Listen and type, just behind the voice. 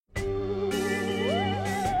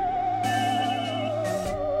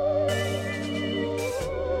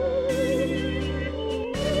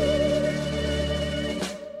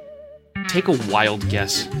take a wild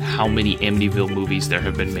guess how many Amityville movies there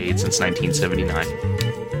have been made since 1979.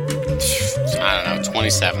 I don't know,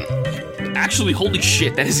 27. Actually, holy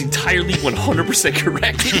shit, that is entirely 100%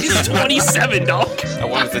 correct. It is 27, dog. I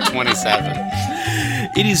wanted the 27.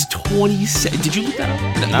 It is 27. Did you look that up?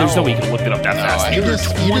 No. There's no way you can look it up that fast. You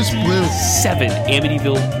just blew 27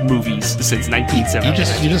 Amityville movies since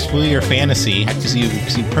 1970. You just blew your fantasy because you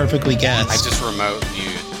perfectly guessed. I just remote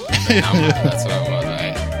viewed the number. That's what it was.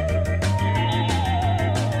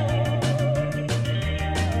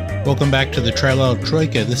 Welcome back to the Trilo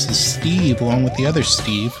Troika. This is Steve, along with the other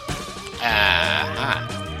Steve.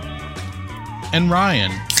 And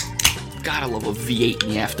Ryan. God, I love a V8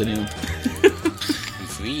 in the afternoon.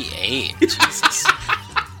 V8? Jesus.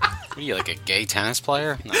 What are you, like a gay tennis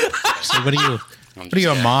player? No. So what are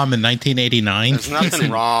you, a mom in 1989? There's nothing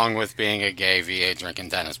wrong with being a gay V8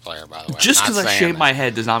 drinking tennis player, by the way. Just because I shaved my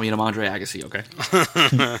head does not mean I'm Andre Agassi, okay?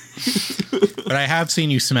 But I have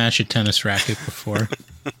seen you smash a tennis racket before.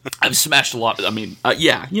 I've smashed a lot. I mean,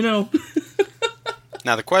 yeah, you know.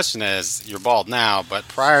 Now, the question is, you're bald now, but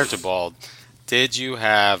prior to bald, did you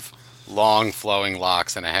have long flowing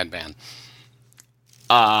locks and a headband?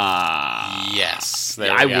 Yes.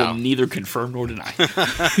 There I we go. will neither confirm nor deny. I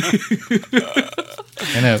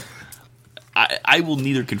know. I will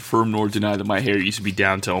neither confirm nor deny that my hair used to be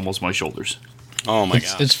down to almost my shoulders. Oh my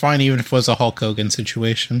god. It's fine even if it was a Hulk Hogan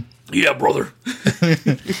situation. Yeah, brother.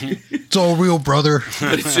 It's all real, brother.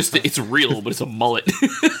 But it's real, but it's a mullet.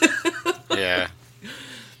 Yeah.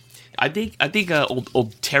 I think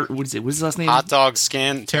old Terry, what's his last name? Hot dog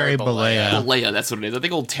skin. Terry Bollea. Bollea, that's what it is. I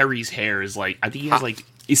think old Terry's hair is like, I think he has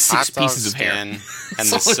is 6 pieces of hair. And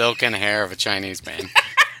the silken hair of a Chinese man.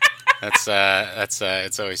 That's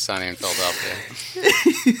It's Always Sunny in Philadelphia.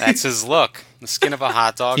 That's his look. The skin of a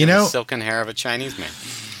hot dog and the silken hair of a Chinese man.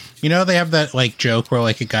 You know, they have that joke where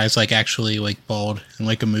a guy's actually bald in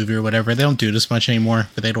a movie or whatever. They don't do this much anymore,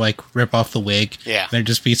 but they'd rip off the wig. Yeah. There'd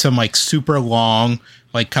just be some super long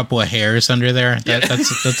couple of hairs under there. That's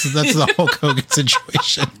the Hulk Hogan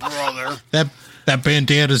situation. Brother. That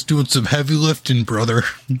bandana's doing some heavy lifting, brother.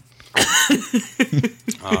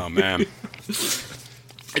 Oh man.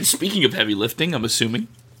 And speaking of heavy lifting, I'm assuming.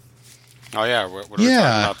 Oh yeah, what are we talking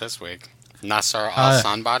about this week? Nasser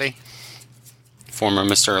Al-Sanbadi? Former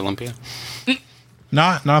Mr. Olympia?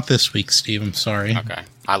 Not this week, Steve. I'm sorry. Okay.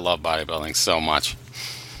 I love bodybuilding so much.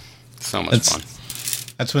 So much fun.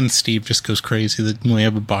 That's when Steve just goes crazy when we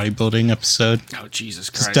have a bodybuilding episode. Oh, Jesus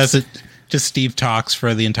Christ. Just Steve talks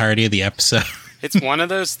for the entirety of the episode. It's one of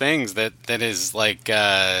those things that is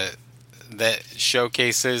that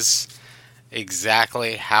showcases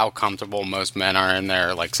exactly how comfortable most men are in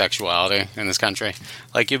their sexuality in this country.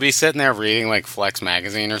 You'll be sitting there reading Flex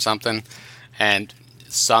magazine or something, and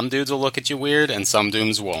some dudes will look at you weird and some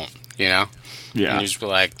dudes won't, you know? Yeah. And you just be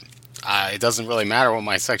like, it doesn't really matter what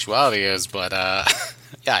my sexuality is, but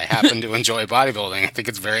yeah, I happen to enjoy bodybuilding. I think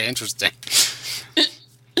it's very interesting.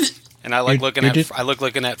 And I like looking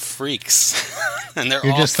at freaks. And they're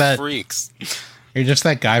all just freaks. You're just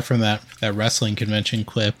that guy from that wrestling convention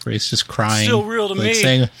clip where he's just crying. Still real to me.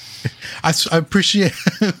 Saying, I appreciate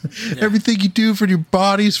everything you do for your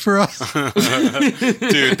bodies for us.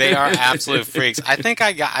 Dude, they are absolute freaks. I think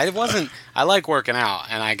I like working out,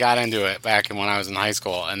 and I got into it back when I was in high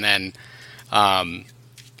school. And then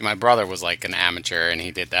my brother was an amateur, and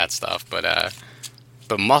he did that stuff. But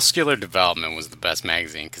Muscular Development was the best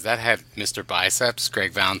magazine because that had Mr. Biceps,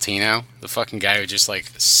 Greg Valentino, the fucking guy who just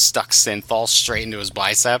stuck synthol straight into his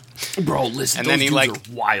bicep. Bro, listen, and those then dudes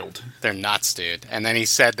are wild. They're nuts, dude. And then he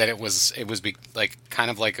said that it was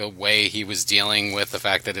kind of a way he was dealing with the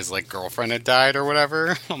fact that his girlfriend had died or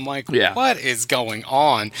whatever. I'm what is going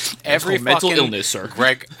on? Every mental illness, sir.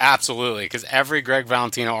 Greg, absolutely, because every Greg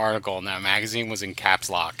Valentino article in that magazine was in caps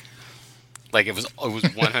lock. It was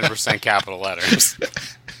 100% capital letters.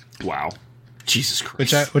 Wow. Jesus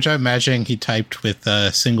Christ. Which I imagine he typed with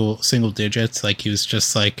single digits. He was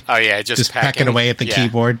just oh yeah, just packing away at the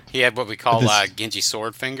keyboard. He had what we call Genji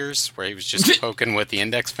sword fingers, where he was just poking with the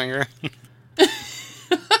index finger.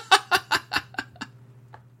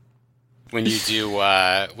 When you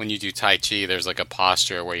do Tai Chi, there's a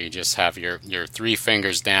posture where you just have your 3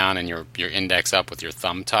 fingers down and your index up with your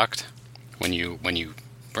thumb tucked. When you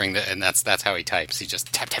bring and that's how he types. He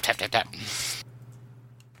just tap tap tap tap tap.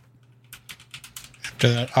 After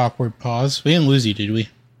that awkward pause, we didn't lose you, did we?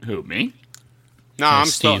 Who, me? No, I'm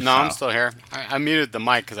still here. I muted the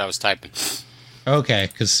mic because I was typing. Okay,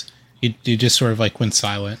 because you just sort of went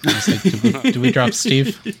silent. I was did we drop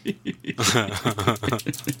Steve?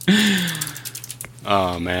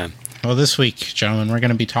 Oh man. Well, this week, gentlemen, we're going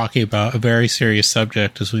to be talking about a very serious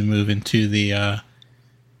subject as we move into the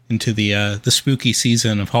spooky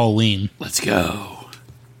season of Halloween. Let's go.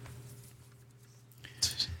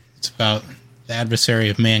 It's about the adversary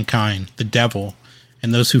of mankind, the devil,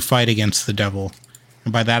 and those who fight against the devil.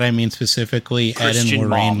 And by that I mean specifically Christian Ed and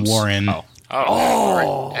Lorraine moms. Warren.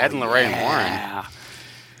 Oh, Ed and Lorraine Warren.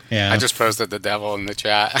 Yeah. I just posted the devil in the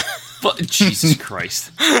chat. But Jesus Christ.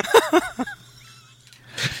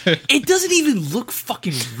 It doesn't even look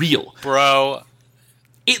fucking real. Bro,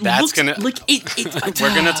 It That's looks gonna- like it.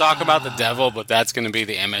 we're going to talk about the devil, but that's going to be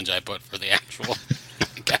the image I put for the actual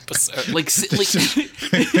episode. like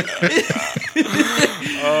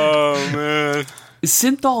Oh, man.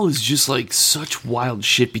 Synthol is just like such wild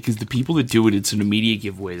shit because the people that do it, it's an immediate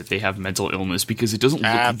giveaway that they have mental illness because it doesn't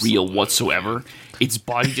look real Absolutely. whatsoever. It's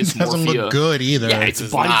body dysmorphia. It doesn't look good either. Yeah, it's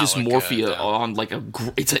does body not look dysmorphia good, no. on like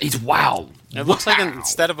it's wow. It looks like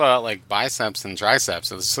instead of like biceps and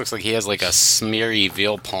triceps, it just looks like he has like a smeary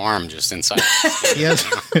veal parm just inside. He has,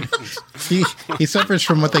 he suffers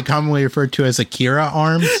from what they commonly refer to as Akira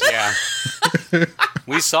arms. Yeah.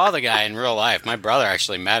 We saw the guy in real life. My brother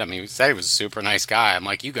actually met him. He said he was a super nice guy. I'm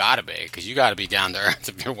like, you gotta be, because you gotta be down to earth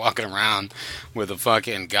if you're walking around with a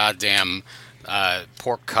fucking goddamn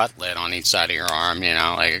pork cutlet on each side of your arm, you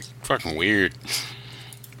know? Like, it's fucking weird.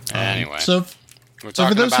 Anyway. So we're for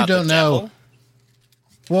talking those who about the don't know, devil?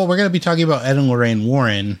 well, we're going to be talking about Ed and Lorraine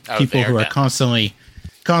Warren, Oh, people who are they're dead.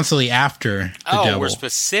 constantly after the Oh, devil. we're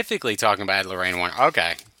specifically talking about Ed and Lorraine Warren.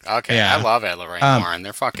 Okay. Yeah. I love Ed and Lorraine Warren.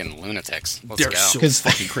 They're fucking lunatics. Let's They're go. so 'Cause-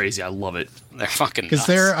 fucking crazy. I love it. They're fucking Because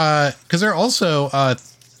nuts.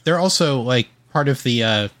 they're also like part of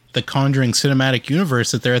the Conjuring cinematic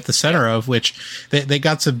universe that they're at the center of, which they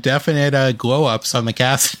got some definite glow ups on the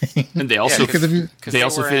casting. And they also Because if you- they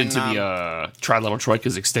also were fit in, into the Trilateral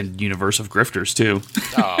Troika's extended universe of grifters too.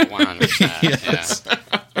 Oh, 100%. Yes.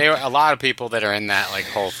 Yeah. A lot of people that are in that like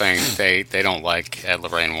whole thing, they don't like Ed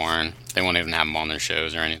Lorraine Warren. They won't even have them on their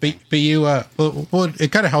shows or anything. but you well,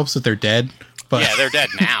 it kind of helps that they're dead. But Yeah, they're dead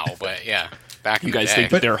now, but yeah, back You in guys the day.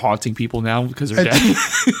 think that they're haunting people now because they're dead?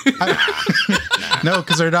 no,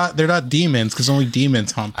 because they're not demons. Because only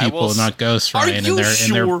demons haunt I will people, not ghosts. Are Ryan, you and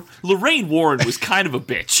sure Lorraine Warren was kind of a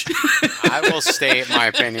bitch? I will state my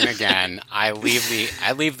opinion again. I leave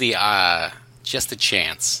the just a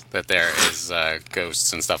chance that there is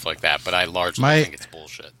ghosts and stuff like that, but I largely think it's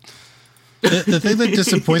bullshit. the thing that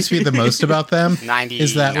disappoints me the most about them 90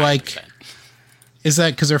 is that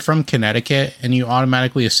because they're from Connecticut and you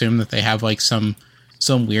automatically assume that they have like some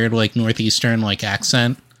weird like northeastern like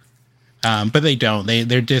accent, but they don't.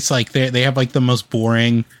 They're just like they have like the most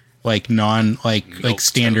boring like like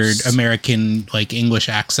standard toast. American like English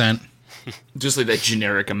accent. Just like that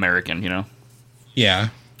generic American, you know? Yeah,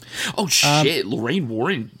 Oh shit! Lorraine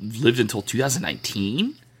Warren lived until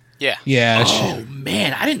 2019. Yeah, Oh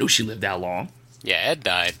man, I didn't know she lived that long. yeah. Ed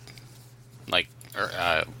died like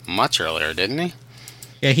much earlier, didn't he?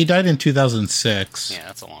 yeah. He died in 2006. Yeah,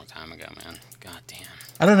 that's a long time ago, man. God damn.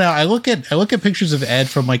 I don't know. I look at pictures of Ed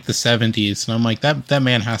from like the 70s, and I'm like that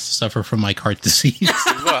man has to suffer from like heart disease.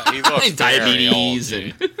 He looks Diabetes very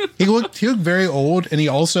old, and he looked very old, and he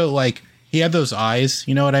also like he had those eyes.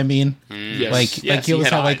 You know what I mean? yes, Like yes, he always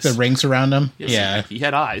had like the eyes. rings around him. Yes, yeah. he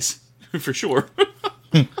had eyes for sure.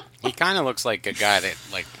 He kind of looks like a guy that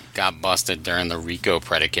like got busted during the RICO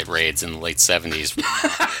predicate raids in the late 70s.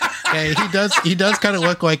 Yeah, he does kind of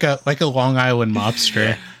look like a Long Island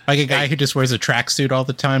mobster, like a guy who just wears a tracksuit all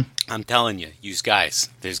the time. I'm telling you, guys,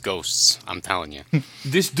 there's ghosts. I'm telling you.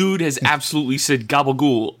 This dude has absolutely said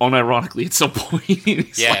gabagool unironically at some point. in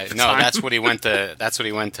his Yeah, lifetime. no, that's what he went to. That's what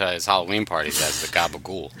he went to his Halloween parties as, the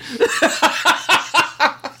gabagool.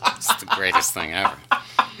 It's the greatest thing ever.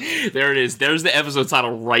 There it is. There's the episode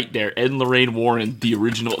title right there. Ed and Lorraine Warren, the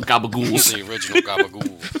original gabagools. The original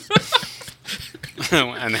gabagool.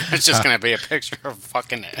 And there's just gonna be a picture of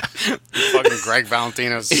fucking Greg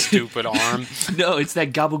Valentino's stupid arm. No, it's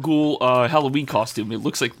that gabagool Halloween costume. It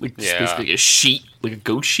looks like it's Yeah. basically a sheet, like a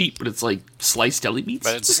goat sheet, but it's like sliced deli meats.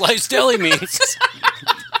 But it's sliced deli meats.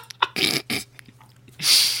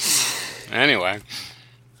 Anyway,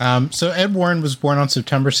 So Ed Warren was born on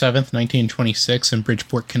September 7th, 1926 in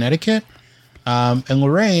Bridgeport, Connecticut. And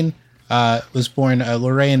Lorraine was born,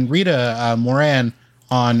 Lorraine Rita Moran,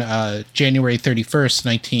 on January 31st,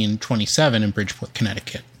 1927 in Bridgeport,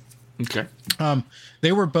 Connecticut. Okay.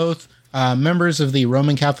 They were both members of the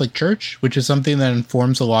Roman Catholic Church, which is something that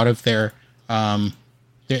informs a lot of their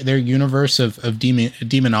universe of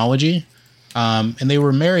demonology. And they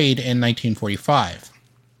were married in 1945.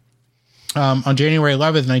 On January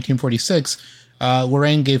 11th, 1946,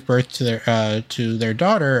 Lorraine gave birth to their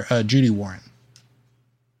daughter, Judy Warren.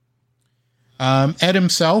 Ed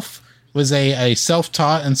himself was a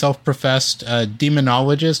self-taught and self-professed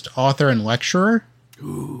demonologist, author, and lecturer.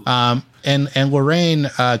 And Lorraine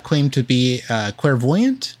claimed to be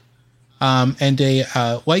clairvoyant and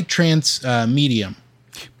a light trance medium.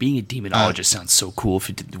 Being a demonologist sounds so cool if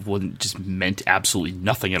it wasn't just meant absolutely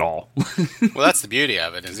nothing at all. Well, that's the beauty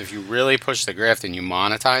of it, is if you really push the grift and you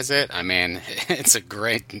monetize it, I mean,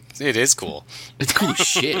 it is cool. It's cool as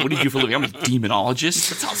shit. What do you do for a living? I'm a demonologist?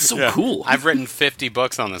 That sounds so cool. I've written 50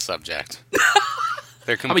 books on the subject.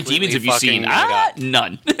 They're How many demons have you seen?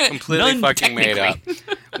 None. Completely None, fucking made up.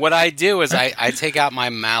 What I do is I take out my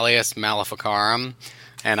Malleus Maleficarum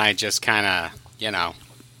and I just kind of,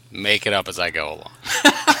 make it up as I go along.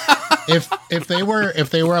 If they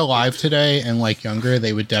were alive today and like younger,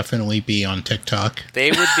 they would definitely be on TikTok.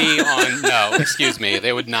 They would be on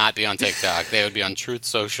they would not be on TikTok. They would be on Truth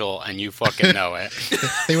Social, and you fucking know it.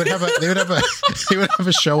 They would have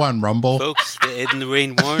a show on Rumble. Folks, the Ed and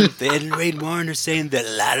Lorraine Warren are saying that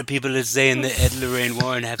a lot of people are saying that Ed and Lorraine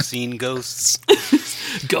Warren have seen ghosts.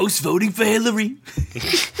 Ghosts voting for Hillary.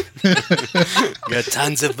 Got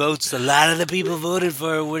tons of votes. A lot of the people voted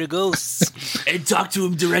for her were ghosts. Ed talked to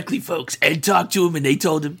him directly, folks. Ed talked to him, and they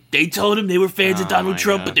told him they were fans of Donald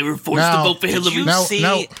Trump, but they were forced to vote for Hillary.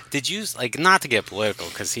 Did you not to get political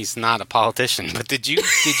because he's not a politician, but did you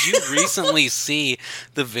recently see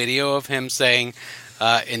the video of him saying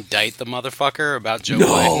indict the motherfucker about Joe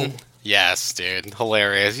Biden? Yes, dude.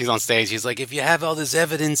 Hilarious. He's on stage. He's like, if you have all this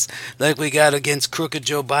evidence like we got against crooked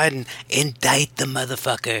Joe Biden, indict the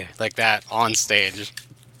motherfucker. Like that on stage.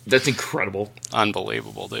 That's incredible.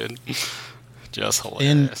 Unbelievable, dude. Just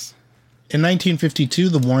hilarious. In 1952,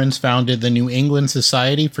 the Warrens founded the New England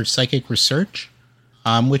Society for Psychic Research,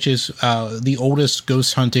 which is the oldest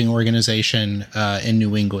ghost hunting organization in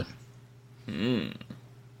New England.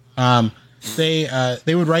 They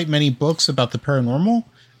would write many books about the paranormal,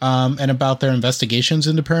 and about their investigations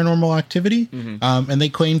into paranormal activity. And they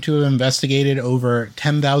claim to have investigated over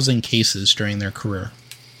 10,000 cases during their career.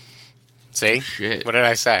 See? Shit. What did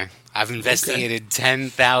I say? I've investigated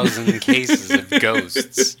 10,000 cases of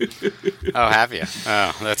ghosts. Oh, have you?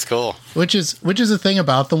 Oh, that's cool. Which is the thing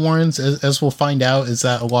about the Warrens, as we'll find out, is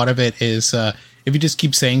that a lot of it is, if you just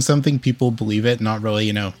keep saying something, people believe it, not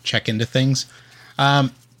really, check into things.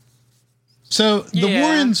 So the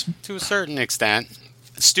Warrens, to a certain extent.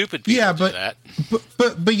 Stupid people do that.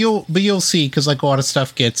 But you'll see, because like a lot of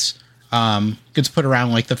stuff gets put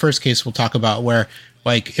around. Like the first case we'll talk about, where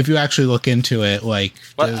like if you actually look into it, like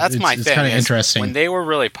that's my thing. It's kind of interesting. When they were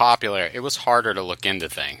really popular, it was harder to look into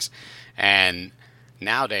things, and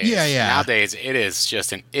nowadays, it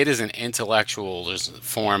is an intellectual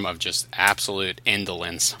form of just absolute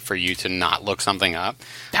indolence for you to not look something up.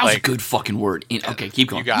 That was a good fucking word. Okay, keep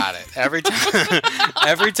going. You got it. Every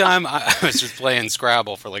time I was just playing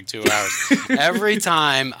Scrabble for like 2 hours. Every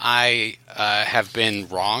time I have been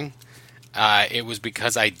wrong, it was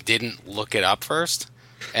because I didn't look it up first.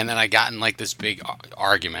 And then I got in like this big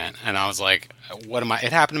argument, and I was like, "What am I?"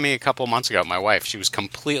 It happened to me a couple of months ago. My wife, she was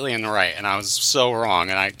completely in the right, and I was so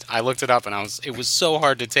wrong. And I looked it up, and it was so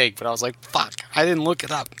hard to take, but I was like, "Fuck, I didn't look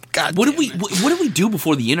it up." God, what did we do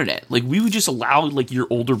before the internet? Like we would just allow like your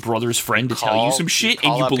older brother's friend to tell you some shit,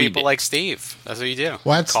 and you believe people it. Like Steve. That's what you do.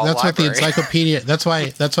 Well, that's what the encyclopedia. That's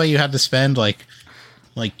why you had to spend like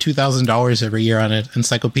 $2,000 every year on an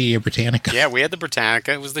Encyclopedia Britannica. Yeah, we had the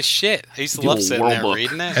Britannica. It was the shit. I used to love sitting there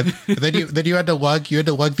reading it. And then you had to lug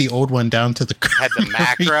the old one down to the had the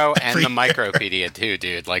macro and the micropedia too,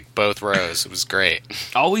 dude. Like both rows. It was great.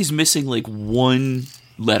 Always missing like one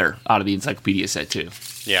letter out of the encyclopedia set too.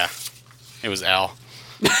 Yeah, it was L.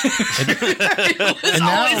 It's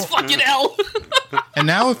always fucking L. And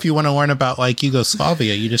now, if you want to learn about like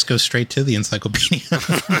Yugoslavia, you just go straight to the Encyclopedia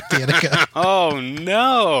Britannica. Oh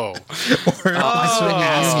no! Or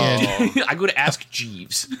I go to Ask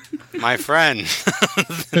Jeeves. My friend,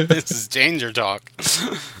 this is danger talk.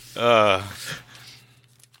 So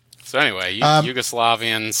anyway,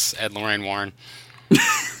 Yugoslavians, Ed and Lorraine Warren.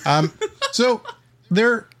 So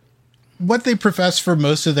they're. What they professed for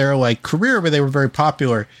most of their like career, where they were very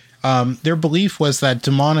popular, their belief was that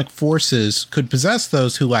demonic forces could possess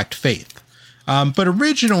those who lacked faith. But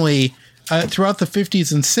originally, throughout the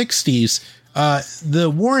 50s and 60s,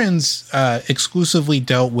 the Warrens exclusively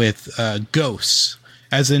dealt with ghosts,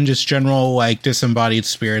 as in just general like disembodied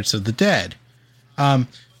spirits of the dead.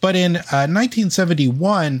 But in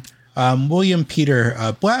 1971, William Peter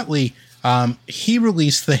Blatley he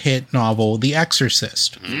released the hit novel The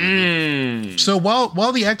Exorcist. So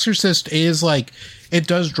while The Exorcist is like, it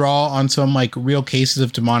does draw on some like real cases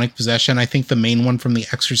of demonic possession. I think the main one from The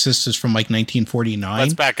Exorcist is from like 1949.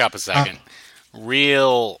 Let's back up a second.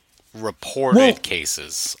 Real reported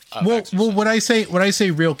cases of exorcism. Well, when I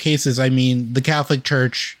say real cases, I mean the Catholic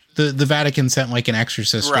Church, the Vatican sent like an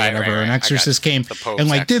exorcist or whatever. An exorcist came and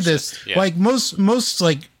like did this. Yeah. Like most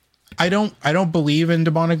like I don't believe in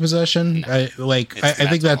demonic possession. No. I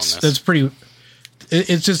think that's pretty.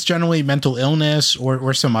 It's just generally mental illness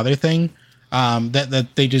or some other thing. That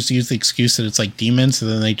they just use the excuse that it's like demons, and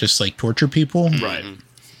then they just like torture people. Right.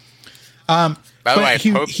 By the way,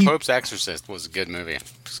 Pope's Exorcist was a good movie.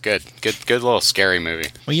 It's good little scary movie.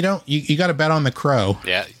 Well, you got to bet on the crow.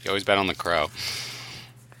 Yeah, you always bet on the crow.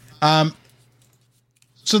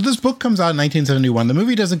 So this book comes out in 1971. The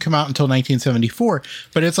movie doesn't come out until 1974,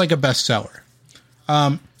 but it's like a bestseller.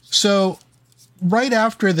 So right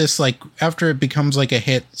after this, like after it becomes like a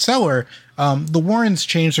hit seller, the Warrens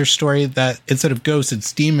change their story that instead of ghosts,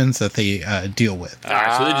 it's demons that they deal with. All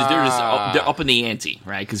right, so they're up in the ante,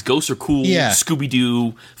 right? Because ghosts are cool,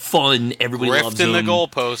 Scooby-Doo, fun, everybody loves them. Grifting the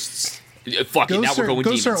goalposts. Fuck it, now we're going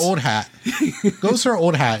ghosts demons. Are old hat. Ghosts are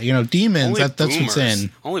old hat. You know, demons, that's what's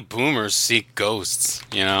in. Only boomers seek ghosts,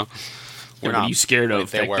 you know? What are you scared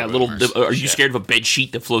of? That little? Are you scared of a bed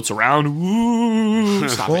sheet that floats around? Ooh,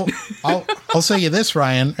 stop it. I'll say you this,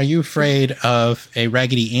 Ryan. Are you afraid of a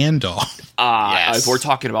Raggedy Ann doll? Yes. If we're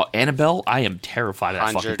talking about Annabelle, I am terrified of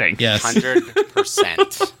that fucking thing. Yes.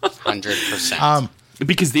 100%. 100%.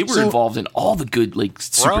 Because they were involved in all the good, like,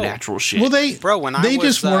 supernatural shit. Well, they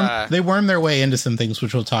worm their way into some things,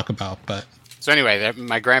 which we'll talk about. But so anyway,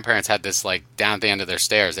 my grandparents had this, like, down at the end of their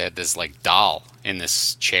stairs, they had this, like, doll in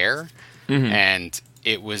this chair. And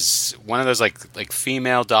it was one of those like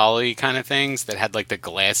female dolly kind of things that had like the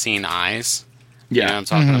glassine eyes. You know what I'm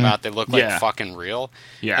talking about? They look like fucking real.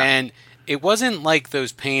 Yeah. And it wasn't like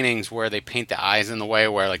those paintings where they paint the eyes in the way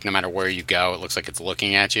where like no matter where you go, it looks like it's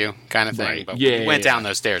looking at you kind of thing. Right. But when you went down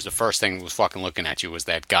those stairs, the first thing that was fucking looking at you was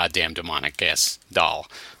that goddamn demonic ass doll.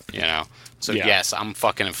 You know? So yes, I'm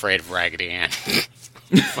fucking afraid of Raggedy Ann.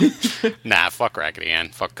 Nah, fuck Raggedy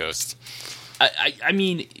Ann. Fuck ghosts. I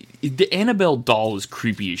mean, the Annabelle doll is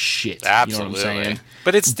creepy as shit. Absolutely. You know what I'm saying?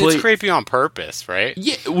 But it's creepy on purpose, right?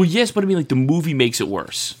 Yeah, well, yes, but I mean, like, the movie makes it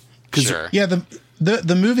worse. Sure. Yeah,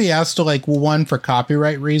 the movie has to, like, one, for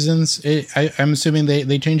copyright reasons. I'm assuming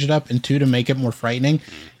they changed it up, and two, to make it more frightening.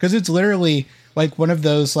 Because it's literally, like, one of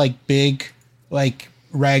those, like, big, like,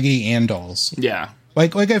 Raggedy Ann dolls. Yeah.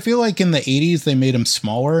 Like I feel like in the 80s they made them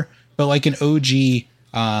smaller, but, like, an OG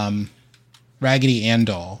Raggedy Ann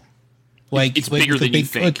doll. Like it's bigger than you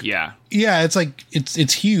think. Like, yeah, it's like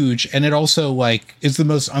it's huge, and it also like is the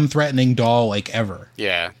most unthreatening doll like ever.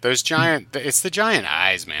 Yeah, those giant. It's the giant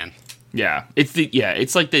eyes, man. Yeah, it's the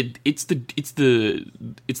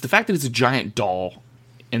fact that it's a giant doll,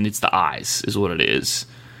 and it's the eyes is what it is.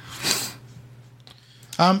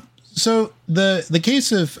 So the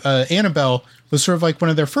case of Annabelle was sort of like one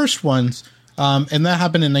of their first ones, and that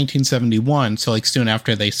happened in 1971. So like soon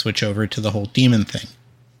after they switch over to the whole demon thing.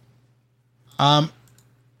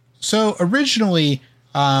 So originally,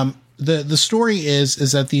 the story is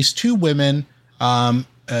that these two women, one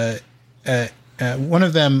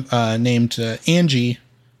of them named Angie,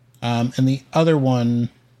 and the other one,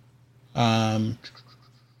 because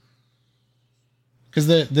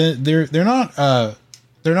they're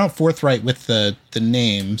not forthright with the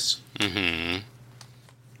names. Mm-hmm.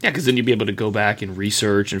 Yeah, because then you'd be able to go back and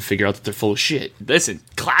research and figure out that they're full of shit. Listen,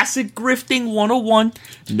 classic grifting 101.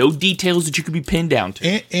 No details that you could be pinned down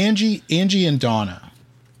to. Angie and Donna.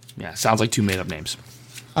 Yeah, sounds like two made-up names.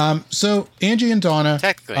 So Angie and Donna.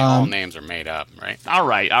 Technically, all names are made up, right? All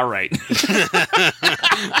right.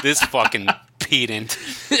 This fucking pedant.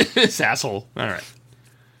 This asshole. All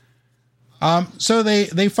right. So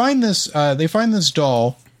they find this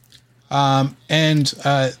doll, and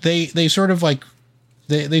they sort of like.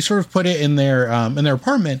 They sort of put it in their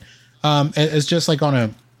apartment as just like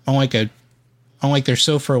on their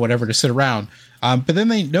sofa or whatever to sit around. But then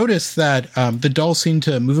they noticed that the doll seemed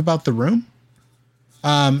to move about the room,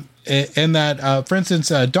 and that for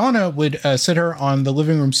instance Donna would sit her on the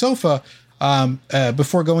living room sofa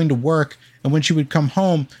before going to work, and when she would come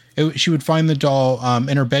home, she would find the doll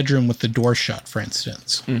in her bedroom with the door shut, for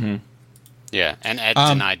instance. Mm-hmm. Yeah, and Ed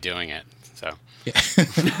denied doing it. So. Yeah.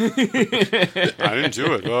 I didn't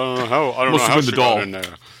do it. I don't know how she got in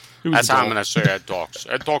there. That's how I'm going to say Ed talks.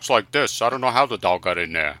 Ed talks like this. I don't know how the doll got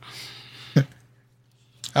in there.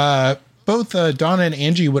 Both Donna and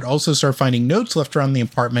Angie would also start finding notes left around the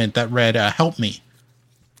apartment that read, "Help me."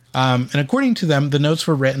 And according to them, the notes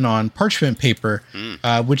were written on parchment paper,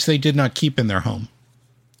 which they did not keep in their home.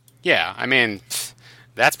 Yeah, I mean,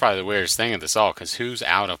 that's probably the weirdest thing of this all, because who's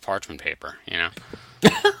out of parchment paper, you know?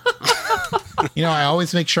 I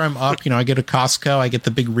always make sure I'm up. I get a Costco. I get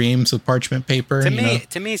the big reams of parchment paper.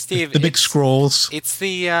 To me, Steve, the big scrolls. It's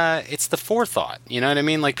the forethought. You know what I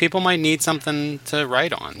mean? Like, people might need something to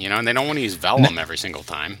write on, and they don't want to use vellum every single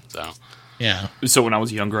time. So yeah. So when I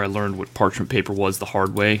was younger, I learned what parchment paper was the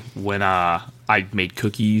hard way. When I made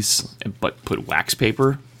cookies, but put wax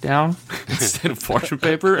paper down instead of parchment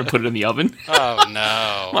paper and put it in the oven. Oh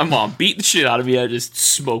no! My mom beat the shit out of me. I just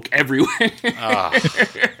smoke everywhere.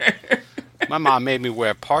 My mom made me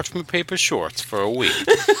wear parchment paper shorts for a week.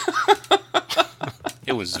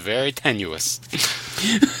 It was very tenuous.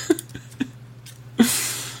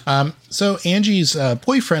 So Angie's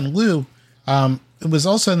boyfriend, Lou, was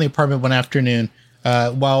also in the apartment one afternoon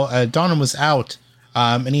while Donna was out,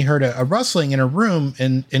 and he heard a rustling in her room,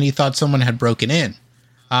 and he thought someone had broken in.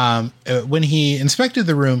 When he inspected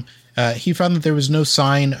the room, he found that there was no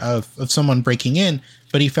sign of someone breaking in,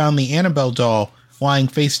 but he found the Annabelle doll lying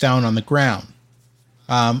face down on the ground.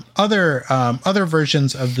 Other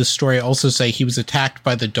versions of the story also say he was attacked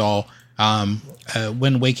by the doll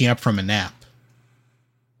when waking up from a nap.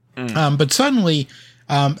 But suddenly,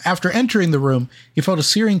 after entering the room, he felt a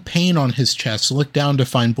searing pain on his chest, looked down to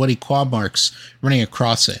find bloody claw marks running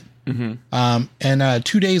across it. Mm-hmm. And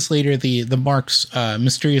 2 days later, the marks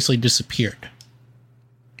mysteriously disappeared.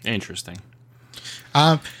 Interesting.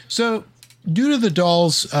 So, due to the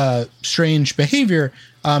doll's strange behavior,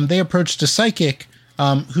 they approached a psychic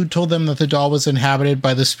who told them that the doll was inhabited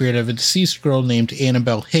by the spirit of a deceased girl named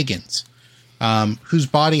Annabelle Higgins, whose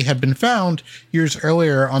body had been found years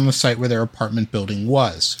earlier on the site where their apartment building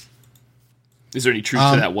was. Is there any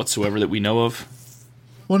truth to that whatsoever that we know of?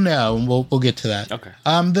 Well, no, and we'll get to that. Okay.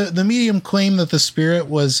 The medium claimed that the spirit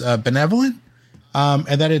was benevolent, and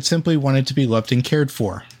that it simply wanted to be loved and cared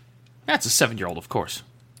for. That's a 7-year-old, of course.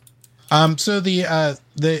 So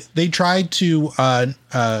they tried to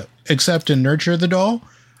accept and nurture the doll,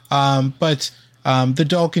 but the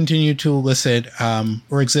doll continued to elicit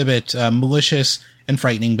or exhibit malicious and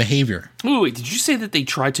frightening behavior. Wait, did you say that they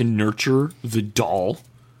tried to nurture the doll?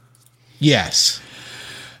 Yes.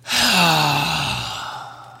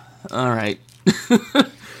 All right.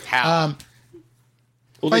 How?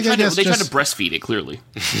 Well, they tried to breastfeed it, clearly.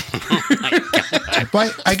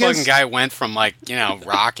 But I guess fucking guy went from,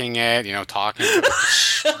 rocking it, talking,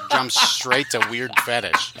 jumped straight to weird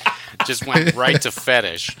fetish. Just went right to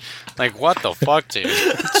fetish. Like, what the fuck, dude?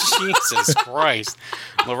 Jesus Christ.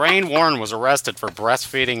 Lorraine Warren was arrested for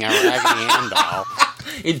breastfeeding a Raggedy Ann doll.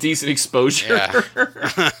 Indecent exposure. Yeah.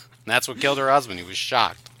 That's what killed her husband. He was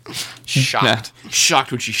shocked. Shocked. Yeah.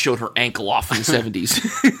 Shocked when she showed her ankle off in the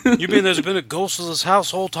 70s. You mean there's been a ghost of this house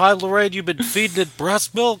whole time, Lorraine? You've been feeding it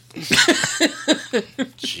breast milk?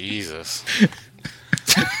 Jesus.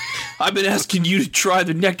 I've been asking you to try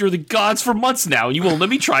the nectar of the gods for months now, and you won't let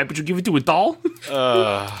me try it, but you'll give it to a doll?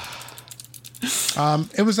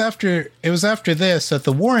 It was after this that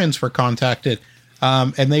the Warrens were contacted,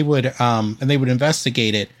 and they would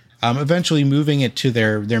investigate it, eventually moving it to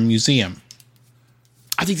their museum.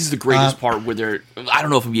 I think this is the greatest part where I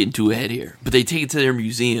don't know if I'm getting too ahead here, but they take it to their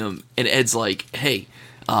museum, and Ed's like, hey,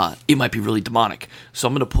 it might be really demonic. So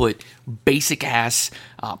I'm going to put basic ass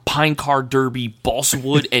pine car derby, balsa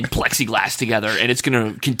wood, and plexiglass together, and it's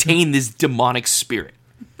going to contain this demonic spirit.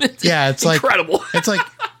 It's incredible. It's like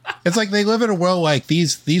they live in a world like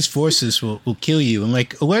these forces will kill you. And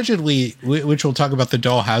like allegedly, which we'll talk about, the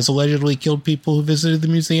doll has allegedly killed people who visited the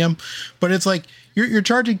museum. But it's like you're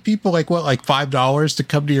charging people like $5 to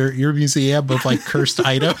come to your museum with like cursed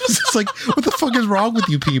items. It's like, what the fuck is wrong with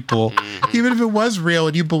you people? Even if it was real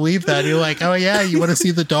and you believe that, you're like, oh yeah, you want to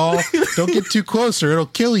see the doll? Don't get too close or it'll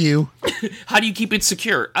kill you. How do you keep it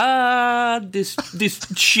secure? This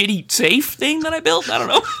shitty safe thing that I built? I don't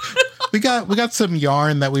know. We got some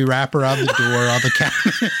yarn that we wrap around the door on the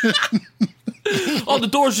cabinet. Oh, the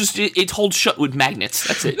door's just it holds shut with magnets.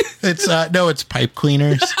 That's it. It's pipe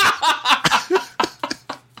cleaners.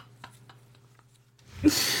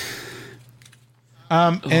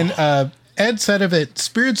 Ed said of it,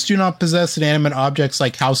 spirits do not possess inanimate objects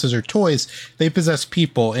like houses or toys. They possess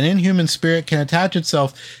people. An inhuman spirit can attach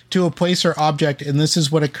itself to a place or object, and this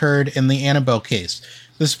is what occurred in the Annabelle case.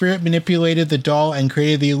 The spirit manipulated the doll and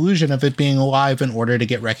created the illusion of it being alive in order to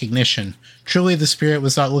get recognition. Truly, the spirit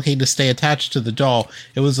was not looking to stay attached to the doll.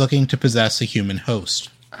 It was looking to possess a human host.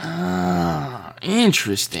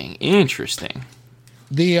 Interesting.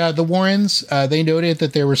 The Warrens, they noted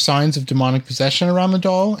that there were signs of demonic possession around the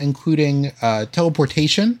doll, including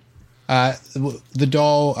teleportation, the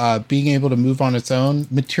doll being able to move on its own,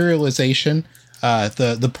 materialization,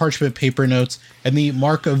 the parchment paper notes, and the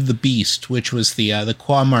mark of the beast, which was the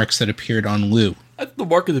claw marks that appeared on Lou. The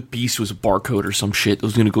mark of the beast was a barcode or some shit that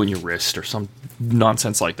was going to go in your wrist or some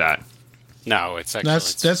nonsense like that. No, it's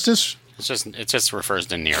actually it just refers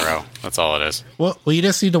to Nero. That's all it is. Well, you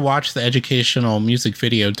just need to watch the educational music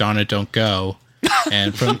video "Donna Don't Go,"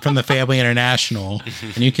 and from the Family International,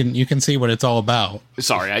 and you can see what it's all about.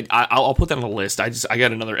 Sorry, I'll put that on the list. I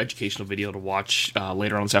got another educational video to watch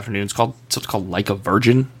later on this afternoon. It's called "Like a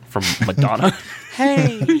Virgin" from Madonna.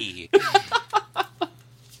 Hey.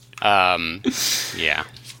 Yeah.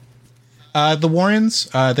 The Warrens,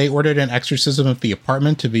 they ordered an exorcism of the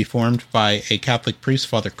apartment to be performed by a Catholic priest,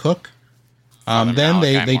 Father Cook. Then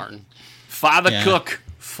they Father Cook,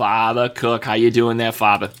 how you doing there,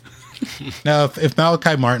 Father? Now, if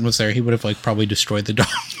Malachi Martin was there, he would have probably destroyed the doll.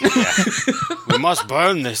 Yeah. We must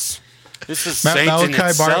burn this. This is Satan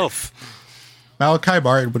itself. Malachi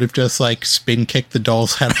Martin would have just spin kicked the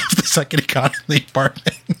doll's head off the second he got in the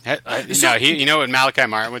apartment. No, you know what Malachi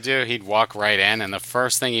Martin would do? He'd walk right in, and the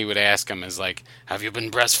first thing he would ask him is "Have you been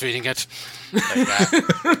breastfeeding it?" Like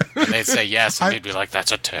that. And they'd say yes, and he'd be like,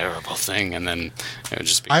 "That's a terrible thing," and then it would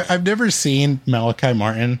just be. I've never seen Malachi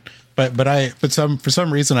Martin, but for some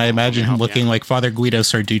reason I imagine him looking like Father Guido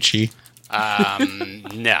Sarducci.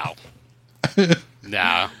 No.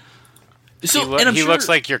 No. So, he looks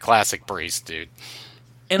like your classic priest, dude.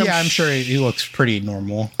 And I'm sure he looks pretty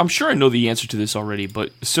normal. I'm sure I know the answer to this already,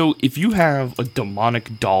 but so if you have a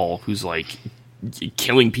demonic doll who's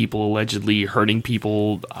killing people, allegedly hurting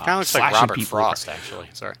people, kind of looks like Robert Frost, actually.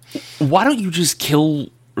 Sorry. Why don't you just kill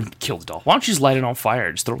the doll? Why don't you just light it on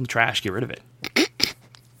fire? Just throw it in the trash, get rid of it.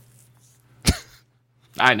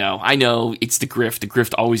 I know. It's the grift. The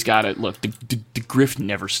grift always got it. Look, the grift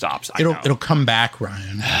never stops. It'll come back,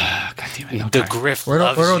 Ryan. God damn it! The grift, or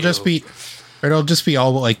it'll just be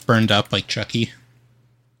all burned up like Chucky.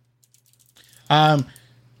 At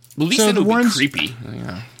least it'll be creepy.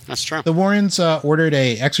 Yeah, that's true. The Warrens ordered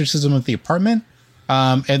a exorcism of the apartment,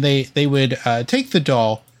 and they would take the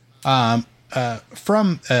doll from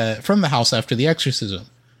the house after the exorcism.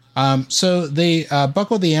 So they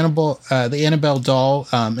buckled the Annabelle doll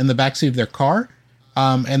in the backseat of their car,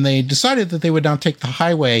 and they decided that they would now take the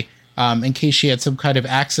highway in case she had some kind of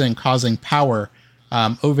accident causing power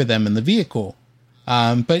over them in the vehicle.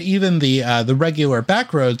 But even the regular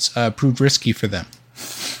back roads proved risky for them.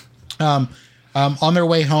 On their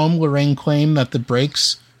way home, Lorraine claimed that the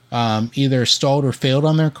brakes either stalled or failed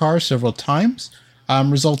on their car several times,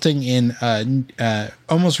 resulting in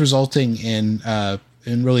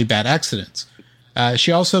really bad accidents.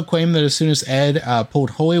 She also claimed that as soon as Ed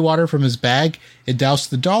pulled holy water from his bag and doused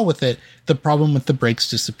the doll with it, the problem with the brakes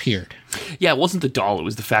disappeared. Yeah, it wasn't the doll. It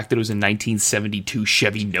was the fact that it was a 1972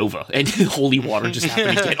 Chevy Nova, and holy water just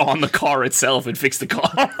happened to get on the car itself and fix the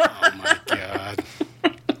car. Oh, my God.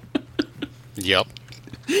 Yep.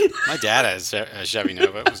 My dad has a Chevy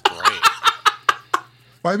Nova. It was great.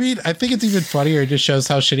 Well, I mean, I think it's even funnier. It just shows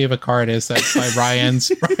how shitty of a car it is. That's by Ryan's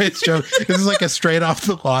joke. This is like a straight off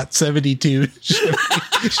the lot 72 Chevy.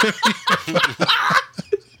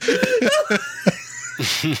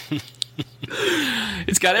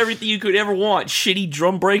 It's got everything you could ever want. Shitty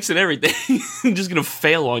drum brakes and everything. Just going to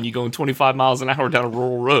fail on you going 25 miles an hour down a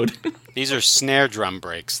rural road. These are snare drum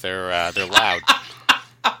brakes. They're loud.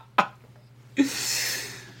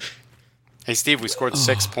 Hey, Steve, we scored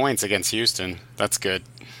 6 points against Houston. That's good.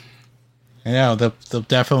 I know. They're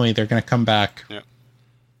going to come back. Yeah.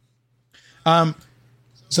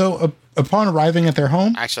 So upon arriving at their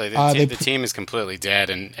home... Actually, the team is completely dead,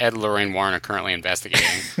 and Ed and Lorraine Warren are currently investigating.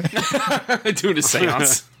 Doing a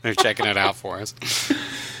seance. They're checking it out for us.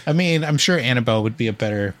 I mean, I'm sure Annabelle would be a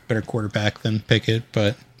better quarterback than Pickett,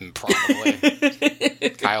 but... Probably.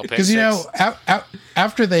 Kyle Pickett. Because,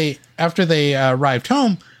 after they arrived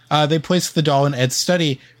home... they placed the doll in Ed's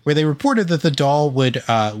study, where they reported that the doll would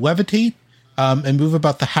levitate and move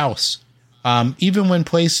about the house. Even when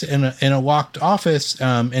placed in a locked office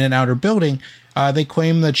in an outer building, they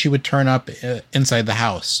claimed that she would turn up inside the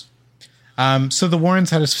house. So the Warrens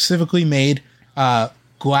had a specifically made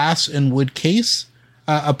glass and wood case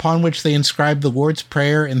upon which they inscribed the Lord's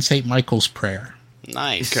Prayer and St. Michael's Prayer.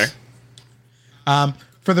 Nice. Okay.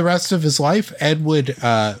 For the rest of his life, Ed would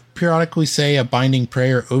periodically say a binding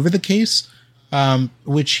prayer over the case,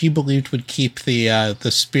 which he believed would keep the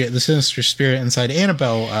sinister spirit inside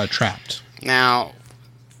Annabelle trapped. Now,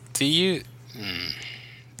 do you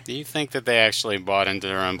think that they actually bought into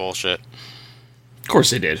their own bullshit? Of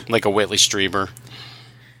course they did. Like a Whitley Strieber?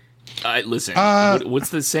 Listen, what's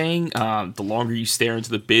the saying? The longer you stare into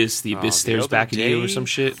the abyss stares back at you, or some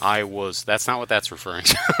shit. That's not what that's referring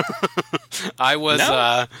to.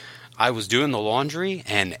 I was doing the laundry,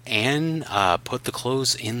 and Anne put the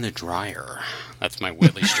clothes in the dryer. That's my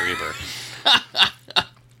Whitley Strieber.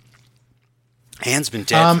 Anne's been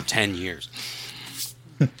dead for 10 years.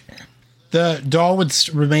 The doll would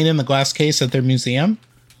remain in the glass case at their museum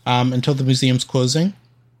until the museum's closing.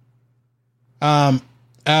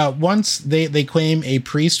 Once they claim a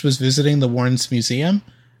priest was visiting the Warrens' museum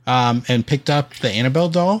and picked up the Annabelle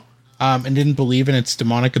doll and didn't believe in its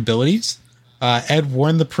demonic abilities. Ed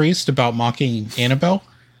warned the priest about mocking Annabelle,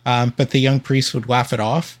 but the young priest would laugh it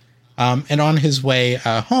off. And on his way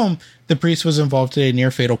home, the priest was involved in a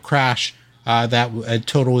near-fatal crash that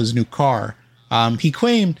totaled his new car. He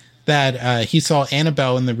claimed that he saw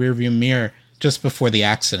Annabelle in the rearview mirror just before the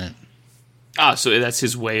accident. So that's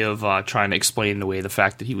his way of trying to explain away the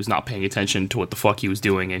fact that he was not paying attention to what the fuck he was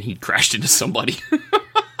doing and he crashed into somebody.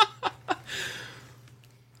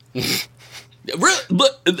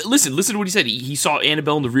 But listen to what he said. He saw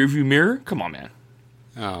Annabelle in the rearview mirror? Come on, man.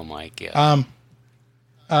 Oh, my God.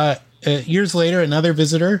 Years later, another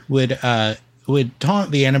visitor would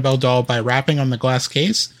taunt the Annabelle doll by rapping on the glass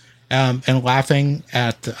case and laughing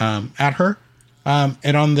at her.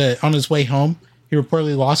 And on his way home, he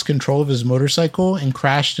reportedly lost control of his motorcycle and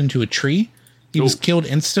crashed into a tree. He was killed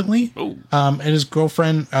instantly, and his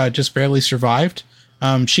girlfriend just barely survived.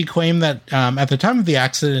 She claimed that at the time of the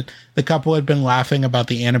accident, the couple had been laughing about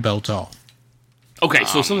the Annabelle doll. Okay,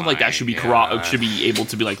 so something like that should be able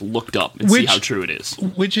to be like looked up and see how true it is.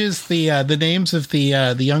 Which is the names of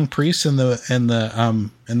the young priests and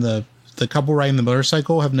the couple riding the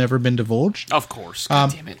motorcycle have never been divulged. Of course,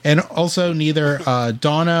 God damn it. And also neither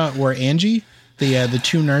Donna or Angie, the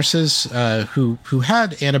two nurses who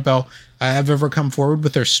had Annabelle, have ever come forward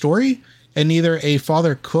with their story, and neither a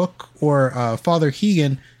Father Cook or Father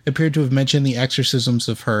Hegan appeared to have mentioned the exorcisms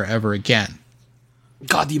of her ever again.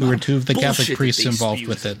 God, the there were two of the Catholic priests involved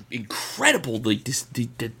with it. Incredible, like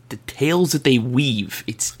the tales that they weave.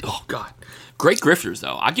 It's God, great grifters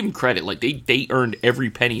though. I give them credit. Like they earned every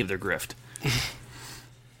penny of their grift.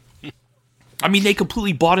 I mean, they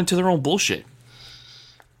completely bought into their own bullshit.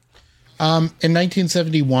 In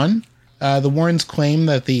 1971, the Warrens claimed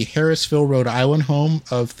that the Harrisville, Rhode Island home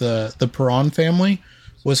of the Perron family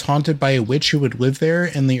was haunted by a witch who would live there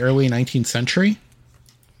in the early 19th century.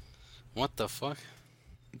 What the fuck?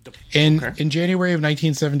 In January of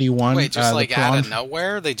 1971... Wait, just like out of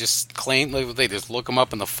nowhere? They just claim... They just look them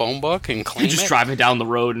up in the phone book and claim You're just driving down the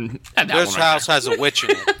road and... This house has a witch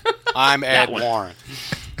in it. I'm Ed Warren.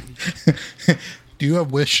 Do you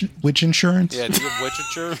have witch insurance? Yeah, do you have witch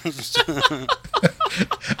insurance?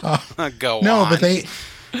 Go on. No, but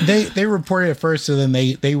they reported it first, so then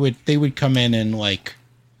they would come in and like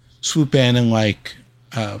swoop in and like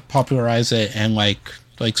popularize it and like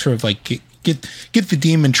sort of like get the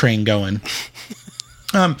demon train going.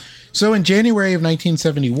 So in January of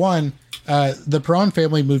 1971, the Perron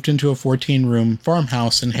family moved into a 14-room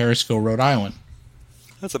farmhouse in Harrisville, Rhode Island.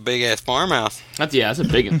 That's a big ass farmhouse. That's a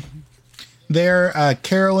big one. There,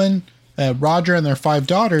 Carolyn, Roger, and their 5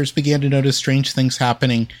 daughters began to notice strange things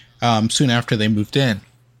happening soon after they moved in.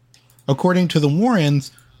 According to the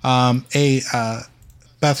Warrens, a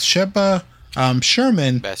Bathsheba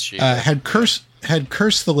Sherman had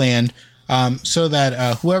cursed the land so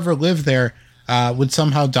that whoever lived there would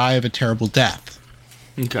somehow die of a terrible death.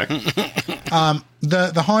 Okay.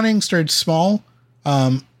 The haunting started small.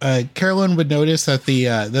 Carolyn would notice that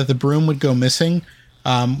the broom would go missing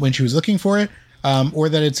when she was looking for it, or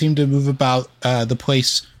that it seemed to move about the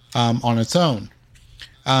place on its own.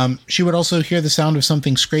 She would also hear the sound of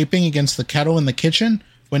something scraping against the kettle in the kitchen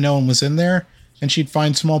when no one was in there, and she'd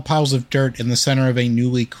find small piles of dirt in the center of a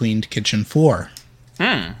newly cleaned kitchen floor.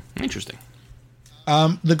 Interesting.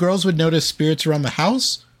 The girls would notice spirits around the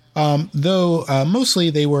house, though mostly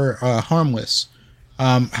they were harmless.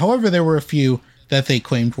 However, there were a few that they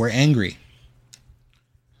claimed were angry.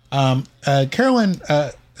 Carolyn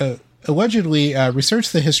allegedly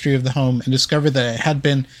researched the history of the home and discovered that it had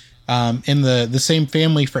been in the same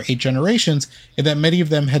family for 8 generations, and that many of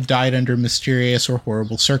them had died under mysterious or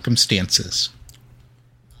horrible circumstances.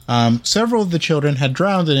 Several of the children had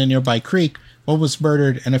drowned in a nearby creek, one was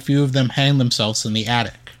murdered, and a few of them hanged themselves in the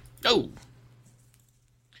attic. Oh.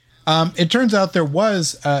 It turns out there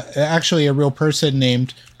was actually a real person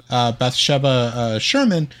named Bathsheba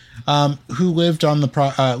Sherman, who lived on the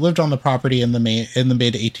property in the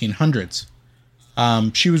mid 1800s.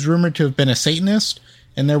 She was rumored to have been a Satanist,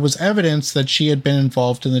 and there was evidence that she had been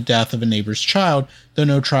involved in the death of a neighbor's child, though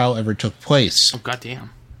no trial ever took place. Oh,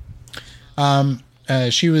 goddamn.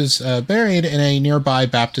 She was buried in a nearby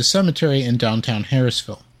Baptist cemetery in downtown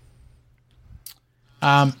Harrisville.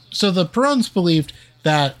 So the Perrons believed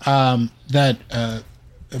that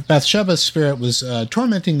Bathsheba's spirit was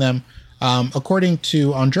tormenting them. According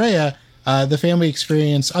to Andrea, the family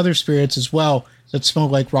experienced other spirits as well that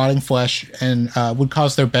smelled like rotting flesh and would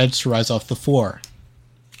cause their beds to rise off the floor.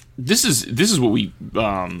 This is what we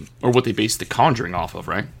or what they based The Conjuring off of,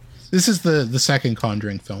 right? This is the second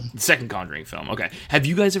Conjuring film. The second Conjuring film. Okay. Have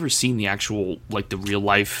you guys ever seen the actual, like, the real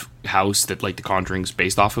life house that, like, The Conjuring's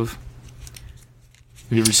based off of?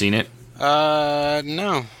 Have you ever seen it?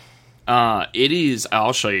 No. It is.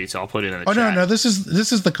 I'll show you. So I'll put it in the chat. No. This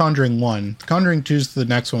is The Conjuring 1. The Conjuring 2 is the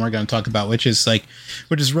next one we're going to talk about, which is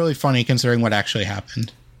really funny considering what actually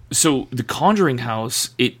happened. So The Conjuring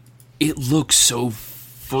house, it looks so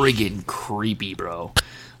friggin' creepy, bro.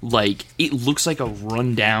 Like, it looks like a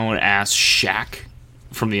rundown ass shack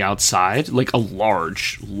from the outside, like a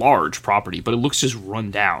large property, but it looks just run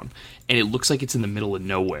down, and it looks like it's in the middle of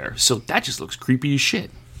nowhere. So that just looks creepy as shit.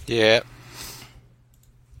 Yeah.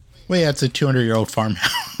 Well, yeah, it's a 200-year-old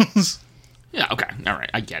farmhouse. Yeah, okay. All right.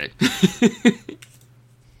 I get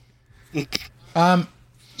it.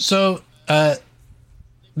 So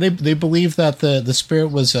they believe that the spirit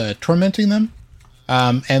was tormenting them,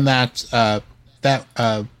 and that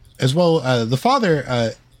as well, the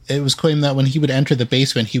father, it was claimed that when he would enter the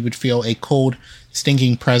basement, he would feel a cold,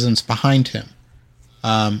 stinking presence behind him.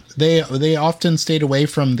 They often stayed away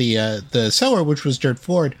from the cellar, which was dirt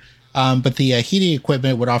floored, but the heating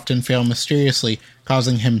equipment would often fail mysteriously,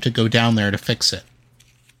 causing him to go down there to fix it.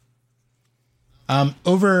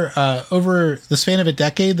 Over the span of a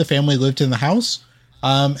decade, the family lived in the house,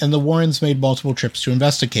 and the Warrens made multiple trips to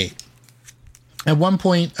investigate. At one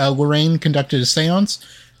point, Lorraine conducted a seance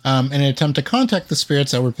in an attempt to contact the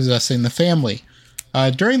spirits that were possessing the family.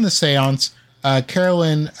 During the seance,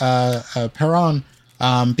 Carolyn Perron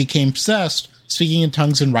became possessed, speaking in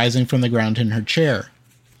tongues and rising from the ground in her chair.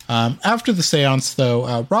 After the seance,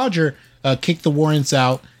 though, Roger kicked the Warrens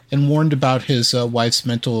out and warned about his wife's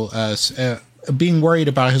being worried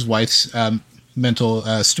about his wife's mental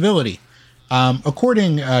stability.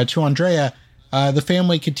 According to Andrea, the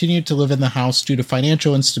family continued to live in the house due to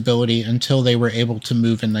financial instability until they were able to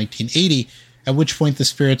move in 1980, at which point the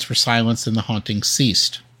spirits were silenced and the hauntings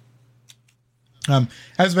ceased.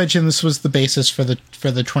 As mentioned, this was the basis for the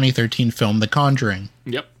 2013 film The Conjuring.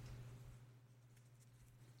 Yep.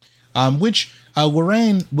 Which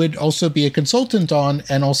Lorraine would also be a consultant on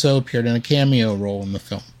and also appeared in a cameo role in the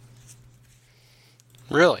film.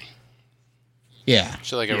 Really? Yeah.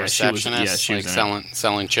 She's like a receptionist, she was selling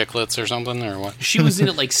chiclets or something, or what? She was in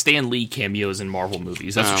it like Stan Lee cameos in Marvel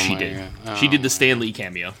movies. That's what she did. She did the Stan Lee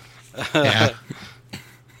cameo. Yeah.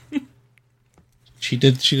 She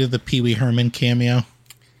did the Pee Wee Herman cameo.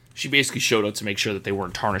 She basically showed up to make sure that they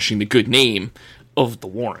weren't tarnishing the good name of the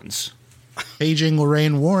Warrens. Paging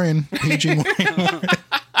Lorraine Warren.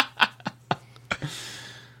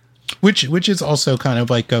 Which is also kind of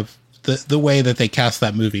like the way that they cast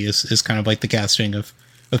that movie is kind of like the casting of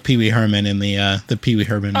Pee Wee Herman in the Pee Wee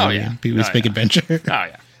Herman movie, Pee Wee's Big Adventure. Oh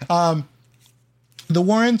yeah. The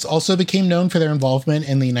Warrens also became known for their involvement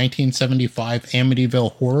in the 1975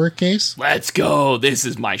 Amityville horror case. Let's go. This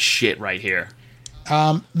is my shit right here.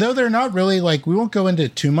 Though they're not really, we won't go into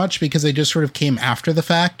too much because they just sort of came after the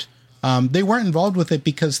fact. They weren't involved with it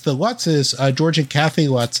because the Lutzes, George and Kathy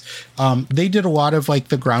Lutz, they did a lot of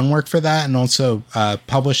the groundwork for that and also had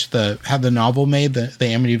the novel made, the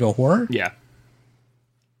Amityville Horror. Yeah.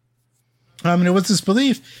 And it was this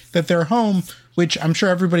belief that their home, which I'm sure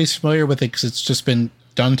everybody's familiar with it because it's just been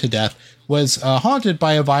done to death, was haunted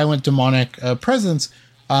by a violent demonic presence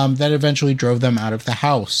that eventually drove them out of the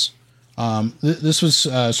house. This was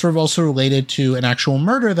sort of also related to an actual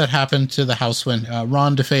murder that happened to the house when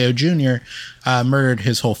Ron DeFeo Jr. Murdered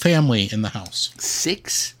his whole family in the house.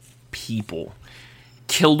 6 people.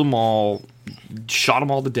 Killed them all. Shot them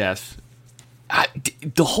all to death.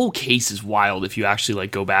 The whole case is wild if you actually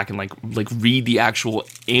go back and read the actual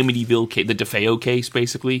Amityville case, the DeFeo case,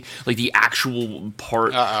 basically. The actual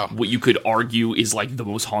part, what you could argue is the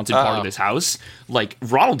most haunted part of this house.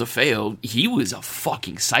 Ronald DeFeo, he was a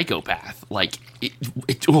fucking psychopath.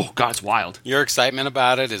 Oh god, it's wild. Your excitement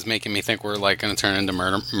about it is making me think we're going to turn into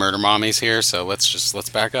murder mommies here. So let's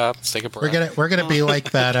back up. Let's take a breath. We're gonna be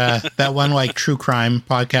like that that one true crime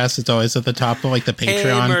podcast. It's always at the top of the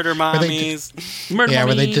Patreon. Hey, murder mommies. Where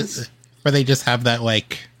they just have that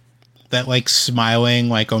like smiling,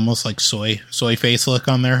 like almost like soy face look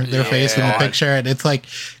on their face in the picture, and it's like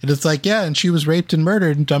yeah, and she was raped and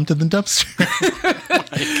murdered and dumped in the dumpster.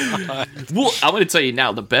 Well, I'm going to tell you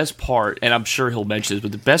now the best part, and I'm sure he'll mention this,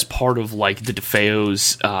 but the best part of like the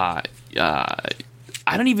DeFeo's,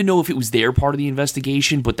 I don't even know if it was their part of the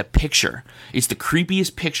investigation, but the picture, it's the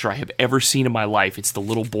creepiest picture I have ever seen in my life. It's the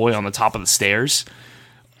little boy on the top of the stairs.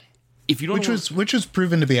 If you don't which was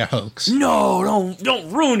proven to be a hoax. No,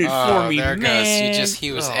 don't ruin it for me, there man. Goes.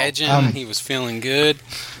 He was edging. He was feeling good.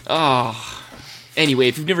 Oh. Anyway,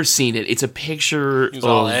 if you've never seen it, it's a picture. He was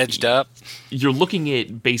all edged up. You're looking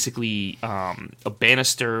at basically a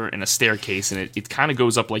banister and a staircase, and it kind of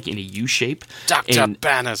goes up like in a U shape. Dr.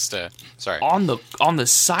 Bannister. Sorry. On the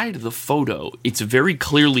side of the photo, it's very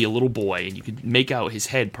clearly a little boy, and you can make out his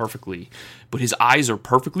head perfectly, but his eyes are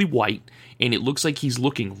perfectly white, and it looks like he's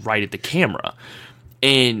looking right at the camera.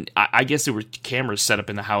 And I guess there were cameras set up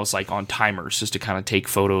in the house like on timers just to kind of take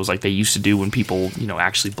photos like they used to do when people,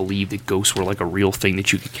 actually believed that ghosts were like a real thing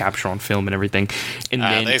that you could capture on film and everything. And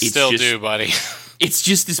then they still do, buddy. It's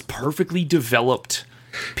just this perfectly developed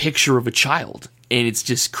picture of a child, and it's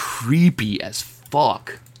just creepy as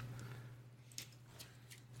fuck.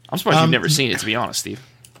 I'm surprised you've never seen it, to be honest, Steve.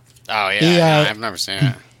 Oh, yeah. I've never seen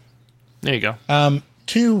it. There you go.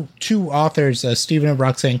 Two authors, Stephen and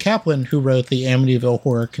Roxanne Kaplan, who wrote the Amityville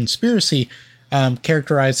Horror Conspiracy,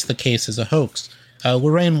 characterized the case as a hoax.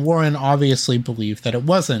 Lorraine Warren obviously believed that it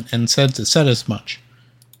wasn't and said as much.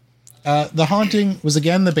 The haunting was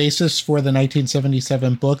again the basis for the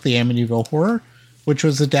 1977 book, The Amityville Horror, which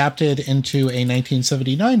was adapted into a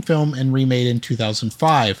 1979 film and remade in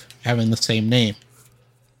 2005, having the same name.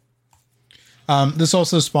 This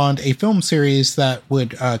also spawned a film series that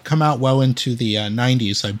would come out well into the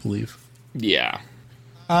 90s, I believe. Yeah.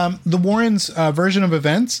 The Warrens' version of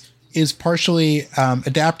events is partially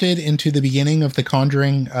adapted into the beginning of The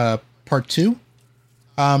Conjuring Part 2.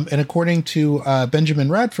 And according to Benjamin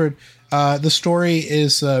Radford, the story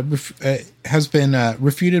has been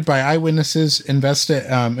refuted by eyewitnesses,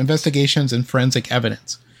 investigations, and forensic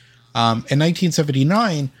evidence. In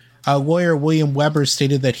 1979, lawyer William Weber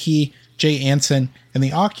stated that he, Jay Anson, and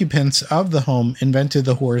the occupants of the home invented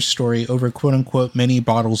the horror story over quote-unquote many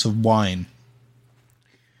bottles of wine.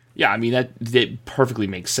 Yeah, I mean, that perfectly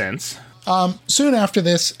makes sense. Soon after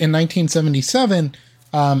this, in 1977,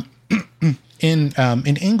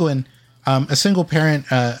 in England, a single parent,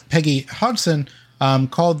 Peggy Hodgson,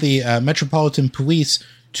 called the Metropolitan Police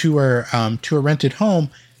to her rented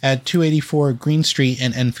home at 284 Green Street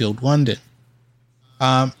in Enfield, London.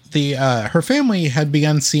 Her family had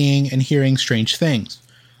begun seeing and hearing strange things.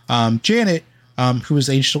 Janet, who was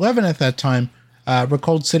aged 11 at that time,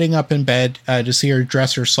 recalled sitting up in bed to see her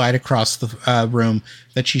dresser slide across the room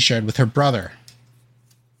that she shared with her brother.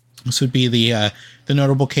 This would be the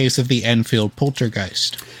notable case of the Enfield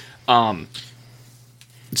poltergeist.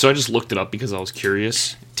 So I just looked it up because I was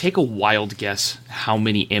curious. Take a wild guess how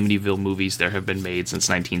many Amityville movies there have been made since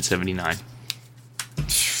 1979.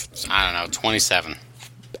 I don't know, 27.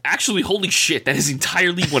 Actually, holy shit, that is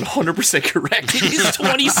entirely 100% correct. It is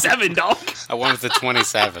 27, dog. I went with the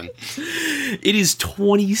 27. It is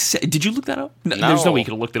 27. Did you look that up? No. There's no way you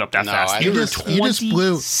could have looked it up that fast. You just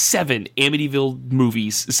blew 27 Amityville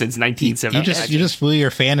movies since 1970. You just blew your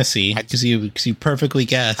fantasy because you perfectly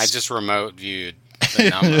guessed. I just remote viewed the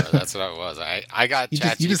number. That's what it was. I got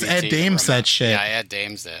ChatGPT. You just Ed Dames that shit. Yeah, I Ed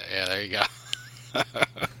Dames it. Yeah, there you go.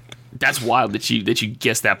 That's wild that you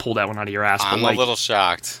guessed that, pulled that one out of your ass. I'm a little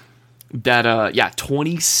shocked. That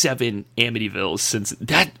 27 Amityvilles since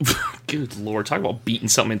that. Good lord, talk about beating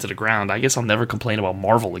something into the ground. I guess I'll never complain about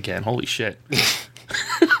Marvel again. Holy shit.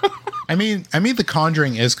 I mean, The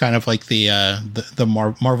Conjuring is kind of like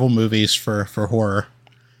the Marvel movies for horror,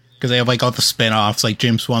 because they have like all the spin-offs. Like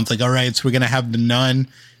James Wan's like, all right, so we're gonna have the Nun.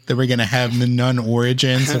 Then we're gonna have the Nun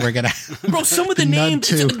Origins, and we're gonna bro. Some of the names,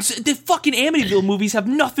 the fucking Amityville movies have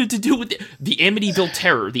nothing to do with the Amityville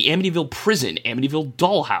Terror, the Amityville Prison, Amityville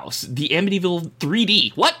Dollhouse, the Amityville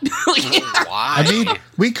 3D. What? Why? I mean,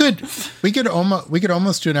 we could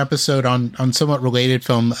almost do an episode on somewhat related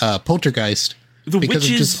film, Poltergeist. The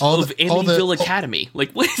Witches of Amityville Academy.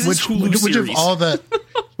 Like, what is this Hulu series?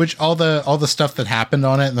 All the stuff that happened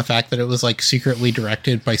on it, and the fact that it was like secretly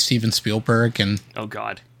directed by Steven Spielberg, and oh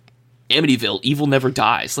god. Amityville, Evil Never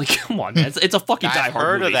Dies. Like, come on, man. It's a fucking Die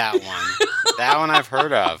Hard movie. I've heard of that one. That one I've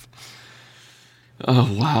heard of.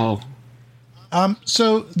 Oh, wow.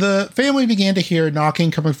 So the family began to hear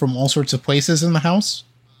knocking coming from all sorts of places in the house.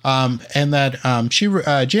 And that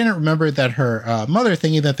Janet remembered that her mother,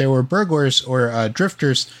 thinking that there were burglars or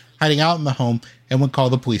drifters hiding out in the home, and would call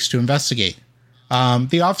the police to investigate.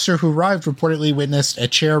 The officer who arrived reportedly witnessed a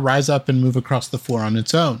chair rise up and move across the floor on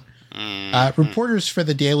its own. Reporters for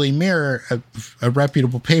the Daily Mirror, a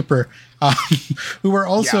reputable paper, who were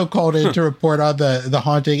also called in to report on the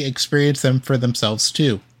haunting, experienced them for themselves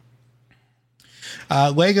too.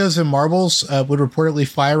 Legos and marbles would reportedly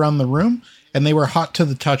fly around the room, and they were hot to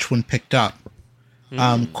the touch when picked up.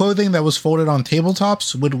 Clothing that was folded on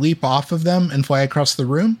tabletops would leap off of them and fly across the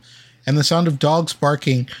room, and the sound of dogs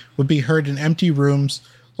barking would be heard in empty rooms.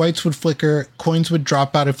 Lights would flicker, coins would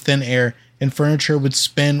drop out of thin air, and furniture would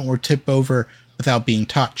spin or tip over without being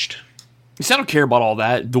touched. See, I don't care about all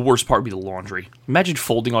that. The worst part would be the laundry. Imagine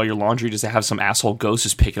folding all your laundry just to have some asshole ghost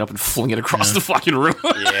just pick it up and fling it across the fucking room.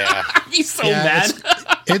 Yeah. He's so mad.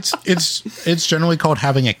 It's generally called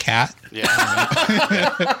having a cat. Yeah.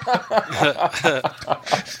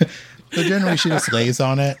 So generally she just lays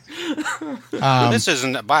on it. This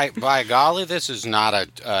isn't, by golly, this is not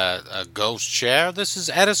a ghost chair. This is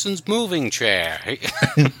Edison's moving chair.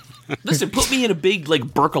 Listen, put me in a big,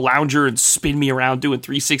 like, Burka lounger and spin me around doing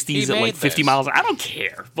 360s at, like, 50 miles. I don't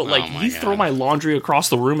care. But, like, throw my laundry across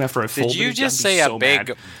the room after I fold it. Did you just say a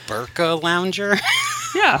big Burka lounger?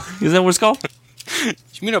 Yeah. Is that what it's called? You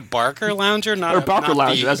mean a Barker lounger? Not or Barker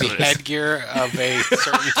lounger, the that's what it is. Headgear of a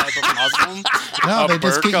certain type of Muslim? No, they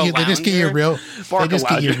just get you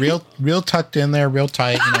real tucked in there, real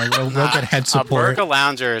tight, real good head support. A Burka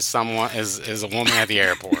lounger is a woman at the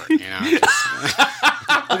airport,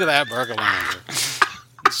 Look at that Burka lounger.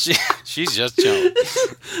 She's just chilling.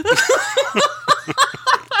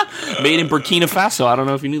 Made in Burkina Faso. I don't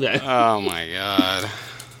know if you knew that. Oh my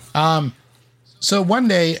god. So one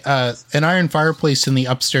day, an iron fireplace in the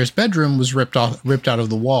upstairs bedroom was ripped out of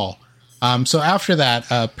the wall. So after that,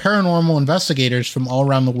 paranormal investigators from all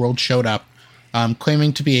around the world showed up,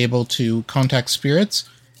 claiming to be able to contact spirits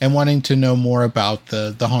and wanting to know more about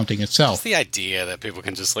the haunting itself. It's the idea that people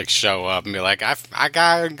can just like show up and be like, I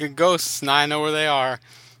got ghosts, now I know where they are.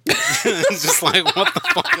 It's just like, what the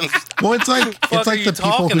fuck is... Well, it's like the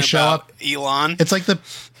people who show up, Elon. It's like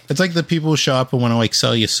the people who show up and want to like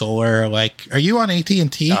sell you solar. Like, are you on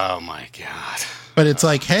AT&T? Oh my god! But it's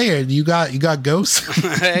like, hey, you got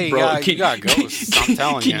ghosts. Hey, bro, you got ghosts. I'm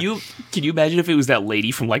telling you. Can you imagine if it was that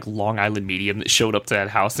lady from like Long Island Medium that showed up to that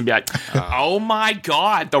house and be like, "Oh my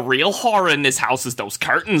god, the real horror in this house is those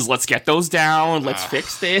curtains. Let's get those down. Let's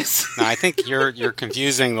fix this." No, I think you're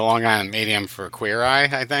confusing the Long Island Medium for Queer Eye.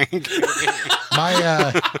 I think.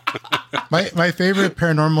 My favorite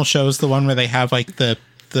paranormal show is the one where they have like the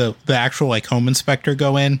actual like home inspector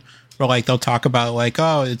go in, or like they'll talk about like,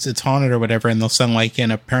 oh, it's haunted or whatever, and they'll send like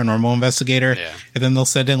in a paranormal investigator, and then they'll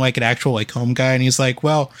send in like an actual like home guy, and he's like,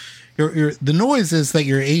 well, the noise is that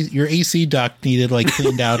your AC duct needed like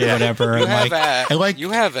cleaned out or whatever, and like you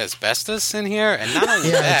have asbestos in here, and not only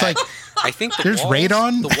that, it's like, I think there's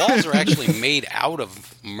radon. The walls are actually made out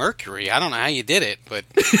of mercury. I don't know how you did it, but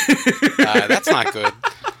that's not good.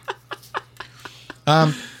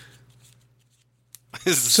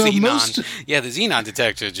 So Xenon. The Xenon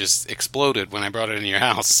detector just exploded when I brought it into your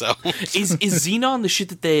house. So is Xenon the shit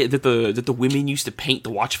that the women used to paint the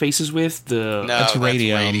watch faces with? That's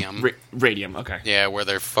radium. Radium. Okay. Yeah, where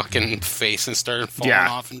their fucking faces started falling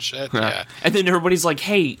off and shit. Yeah. And then everybody's like,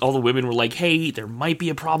 "Hey," all the women were like, "Hey, there might be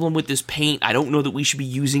a problem with this paint. I don't know that we should be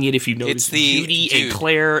using it." If you notice, Judy and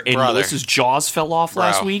Claire and Melissa's jaws fell off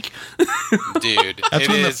last week. Dude, that's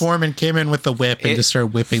when the foreman came in with the whip and just started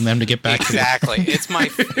whipping them to get back. Exactly. It's my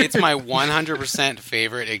 100%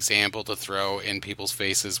 favorite example to throw in people's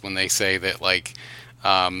faces when they say that like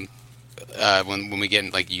when we get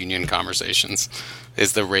in like union conversations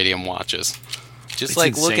is the radium watches. Just it's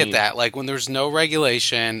like insane. Look at that. Like when there's no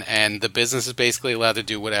regulation and the business is basically allowed to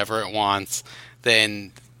do whatever it wants,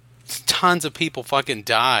 then tons of people fucking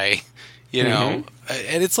die, know.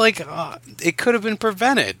 And it's like it could have been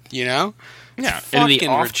prevented, Yeah. It's and the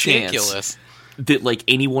off ridiculous. Chance that like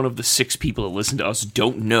any one of the 6 people that listen to us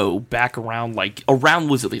don't know, back around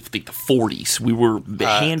was it like the 40s, we were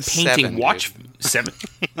hand painting 7.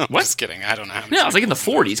 I'm just kidding. I don't know. No, it was like in the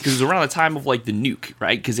 40s because it was around the time of like the nuke,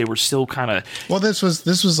 right? Because they were still kind of. Well, this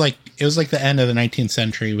was like it was like the end of the 19th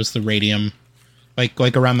century was the radium. Like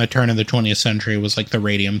around the turn of the 20th century was like the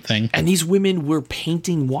radium thing. And these women were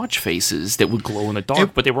painting watch faces that would glow in the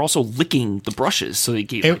dark, but they were also licking the brushes, so they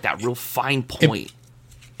gave like that real fine point.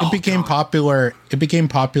 It became popular. It became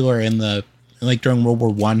popular in the during World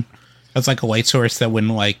War I. That's like a light source that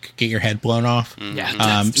wouldn't like get your head blown off.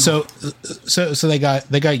 Yeah. So they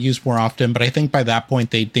got used more often. But I think by that point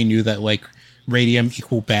they knew that like radium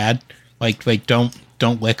equal bad. Like don't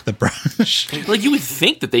don't lick the brush. Like, you would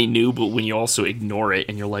think that they knew, but when you also ignore it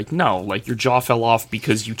and you're like, no, like, your jaw fell off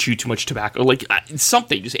because you chewed too much tobacco. Like,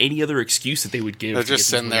 something, just any other excuse that they would give. They're just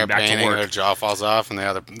sitting there painting, their jaw falls off, and the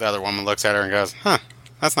other woman looks at her and goes, huh,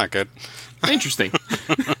 that's not good. Interesting.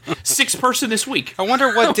 6th person this week. I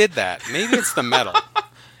wonder what did that. Maybe it's the metal.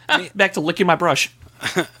 Back to licking my brush.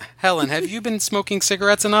 Helen, have you been smoking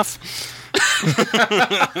cigarettes enough?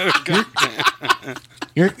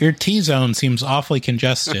 Your T-zone seems awfully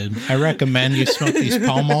congested. I recommend you smoke these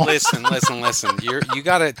Pall Mall. Listen. You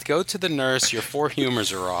gotta go to the nurse. Your 4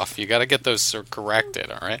 humors are off. You gotta get those corrected,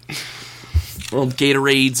 all right? Well,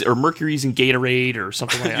 Gatorades, or Mercury's in Gatorade, or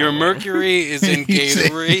something like that. Your Mercury is in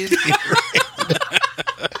Gatorade.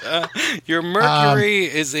 Your Mercury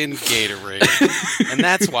is in Gatorade, and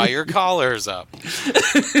that's why your collar's up.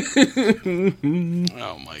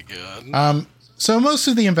 Oh my god. So most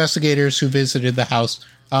of the investigators who visited the house,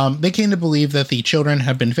 they came to believe that the children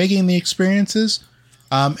had been faking the experiences,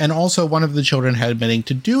 and also one of the children had admitting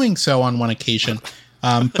to doing so on one occasion.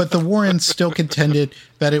 But the Warrens still contended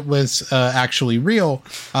that it was actually real,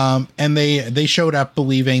 and they showed up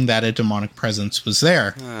believing that a demonic presence was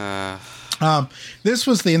there. This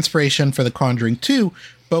was the inspiration for The Conjuring 2,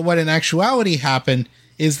 but what in actuality happened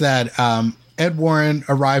is that Ed Warren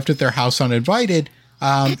arrived at their house uninvited,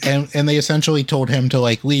 and they essentially told him to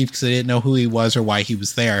like leave because they didn't know who he was or why he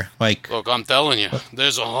was there. Like, look, I'm telling you,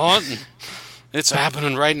 there's a haunting. It's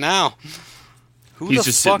happening right now. Who the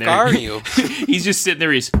fuck are you? He's just sitting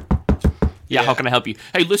there. Yeah, how can I help you?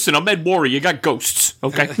 Hey, listen, I'm Ed Warren. You got ghosts,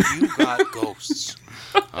 okay? You got ghosts.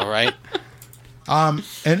 All right. And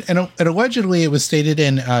allegedly it was stated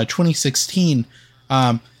in 2016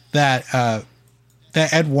 that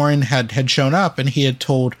Ed Warren had shown up and he had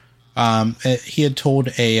told a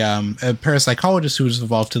parapsychologist who was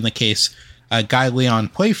involved in the case, Guy Leon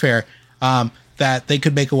Playfair, that they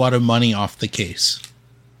could make a lot of money off the case.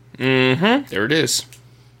 Mm-hmm. There it is.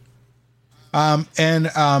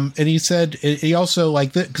 And he said he also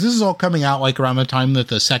like because this is all coming out like around the time that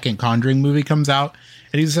the second Conjuring movie comes out,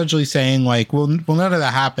 and he's essentially saying like, well, none of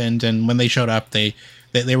that happened, and when they showed up, they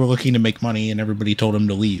were looking to make money, and everybody told him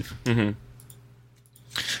to leave. Mm-hmm.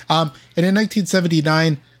 And in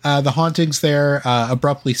 1979, the hauntings there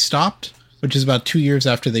abruptly stopped, which is about 2 years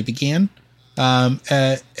after they began. And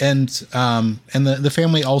the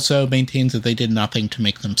family also maintains that they did nothing to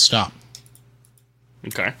make them stop.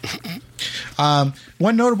 Okay.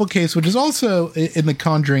 One notable case, which is also in the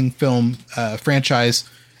Conjuring film franchise,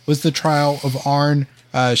 was the trial of Arne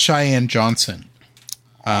Cheyenne Johnson,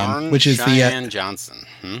 which is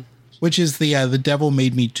the Devil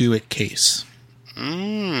Made Me Do It case.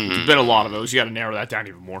 There's been a lot of those. You got to narrow that down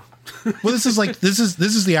even more. Well, this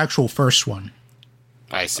is the actual first one.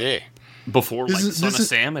 I see. Before Son of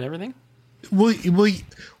Sam and everything. Well,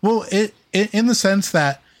 in the sense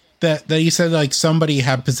that he said like somebody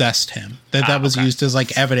had possessed him, that was used as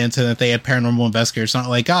like evidence, and that they had paranormal investigators. Not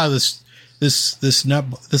like this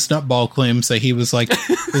nutball claims that he was like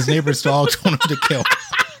his neighbor's dog told him to kill.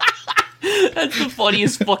 That's the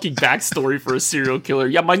funniest fucking backstory for a serial killer.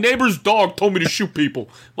 Yeah, my neighbor's dog told me to shoot people.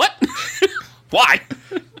 What? Why?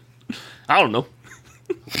 I don't know.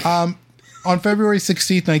 On February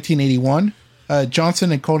 16th, 1981, Johnson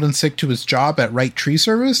had called in sick to his job at Wright Tree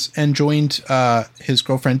Service and joined his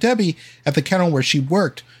girlfriend Debbie at the kennel where she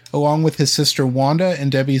worked, along with his sister Wanda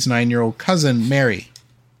and Debbie's 9-year-old cousin Mary.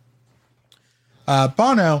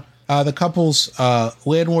 Bono, the couple's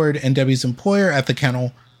landlord and Debbie's employer at the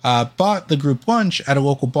kennel, bought the group lunch at a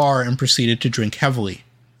local bar and proceeded to drink heavily.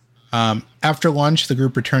 After lunch, the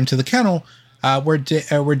group returned to the kennel, where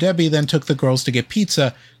Debbie then took the girls to get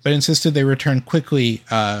pizza, but insisted they return quickly,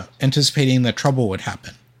 anticipating that trouble would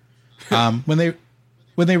happen. When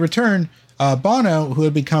they returned, Bono, who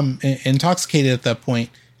had become intoxicated at that point,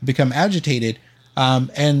 had become agitated,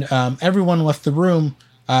 and everyone left the room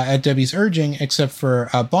at Debbie's urging, except for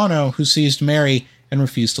Bono, who seized Mary and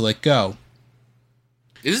refused to let go.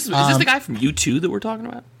 Is this the guy from U2 that we're talking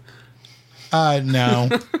about? No.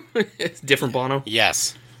 It's different Bono?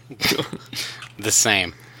 Yes. The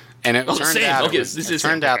same. And it turned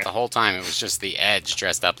out the whole time it was just the Edge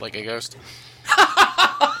dressed up like a ghost.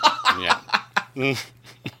 Yeah.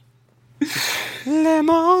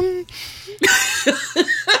 Lemon.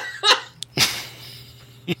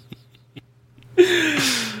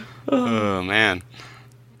 Oh, man.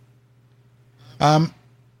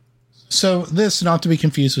 So this, not to be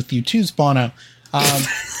confused with U2's Bono.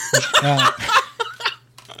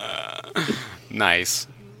 Nice.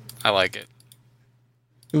 I like it.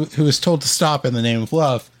 Who was told to stop in the name of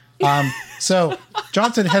love. So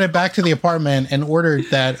Johnson headed back to the apartment and ordered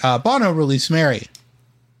that Bono release Mary.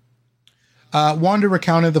 Wanda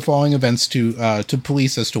recounted the following events to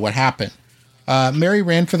police as to what happened. Mary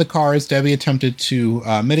ran for the car as Debbie attempted to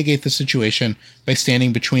mitigate the situation by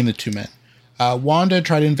standing between the two men. Wanda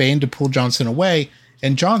tried in vain to pull Johnson away,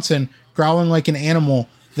 and Johnson, growling like an animal,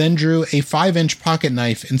 then drew a 5-inch pocket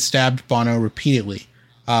knife and stabbed Bono repeatedly.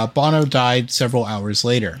 Bono died several hours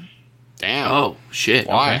later. Damn. Oh, shit.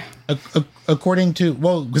 Why? Okay. According to,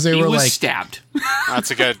 because they were was like stabbed.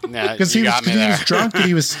 That's a good. Yeah, because you he got me there. was drunk and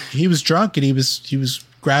he was drunk and he was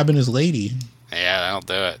grabbing his lady. Yeah, that'll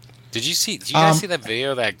do it. Did you guys see that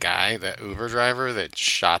video of that guy, that Uber driver that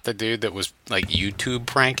shot the dude that was like YouTube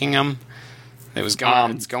pranking him? It was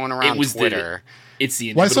going. It's going around Twitter. It's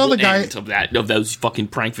the Well, I saw inevitable the guy- end of those fucking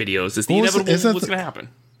prank videos. It's the What was the- inevitable. is that What's the- going to happen?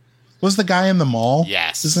 Was the guy in the mall?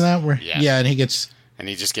 Yes. Isn't that where? Yeah. Yeah, and he gets. And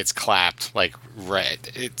he just gets clapped like red.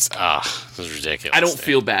 It's this is ridiculous. I don't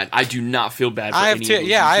feel bad. I do not feel bad. For I have any two. of those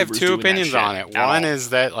Yeah, I have YouTubers two doing that opinions shit on it. at One all. is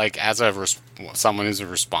that, like, as someone who's a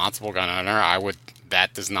responsible gun owner,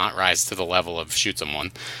 that does not rise to the level of shoot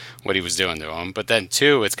someone, what he was doing to him. But then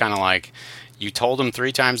two, it's kind of like you told him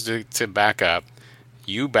 3 times to back up,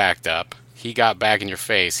 you backed up, he got back in your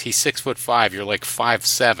face. He's 6'5", you're like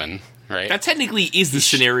 5'7". Right? That technically is the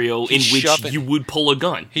scenario in which you would pull a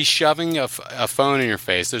gun. He's shoving a phone in your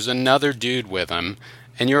face. There's another dude with him,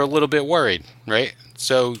 and you're a little bit worried, right?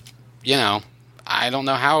 So, I don't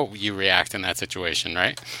know how you react in that situation,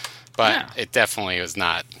 right? But It definitely is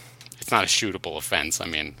not. It's not a shootable offense. I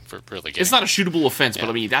mean, for really getting... It's not a shootable offense, but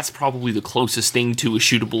I mean, that's probably the closest thing to a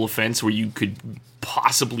shootable offense where you could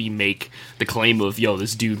possibly make the claim of, yo,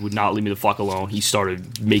 this dude would not leave me the fuck alone. He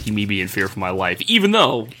started making me be in fear for my life, even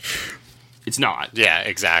though it's not. Yeah,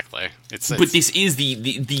 exactly. But this is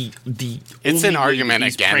the It's an argument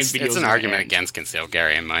against. It's an argument against concealed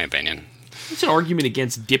carry, in my opinion. It's an argument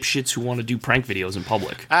against dipshits who want to do prank videos in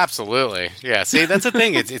public. Absolutely. Yeah, see, that's the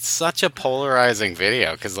thing. It's such a polarizing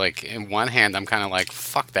video because, like, in one hand, I'm kind of like,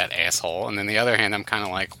 fuck that asshole. And then the other hand, I'm kind of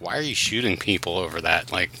like, why are you shooting people over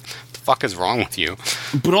that? Like, the fuck is wrong with you?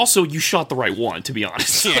 But also, you shot the right one, to be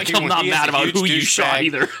honest. Yeah, I'm not mad about who you shot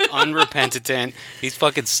either. Unrepentant. He's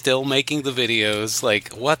fucking still making the videos.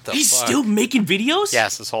 Like, what the fuck? He's still making videos?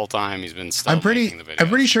 Yes, this whole time he's been still making the videos. I'm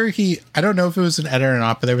pretty sure I don't know if it was an edit or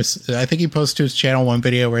not, but I think he posted to his channel one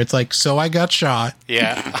video where it's like, so I got shot.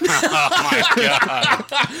 Yeah. Oh my god.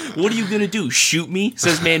 What are you gonna do? Shoot me?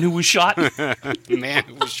 Says man who was shot. Man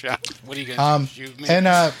who was shot. What are you gonna do? Shoot me? And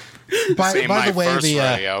by the way, first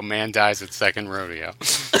rodeo, man dies at second rodeo.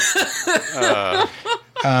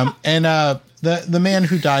 The man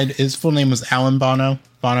who died, his full name was Alan Bono.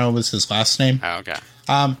 Bono was his last name. Oh, okay.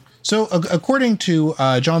 So according to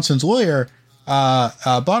Johnson's lawyer,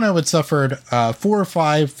 Bono had suffered 4 or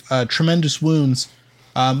 5 tremendous wounds,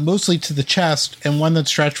 mostly to the chest, and one that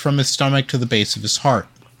stretched from his stomach to the base of his heart.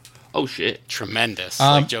 Oh shit! Tremendous,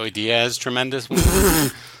 like Joey Diaz. Tremendous.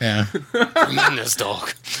 Yeah. Tremendous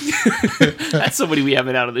dog. That's somebody we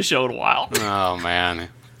haven't had on the show in a while. Oh man,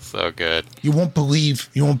 so good. You won't believe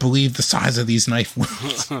the size of these knife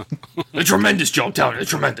wounds. They're tremendous, Joe. Tell me, they're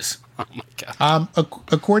tremendous. Oh my god.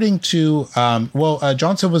 According to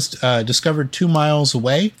Johnson was discovered 2 miles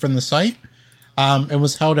away from the site, and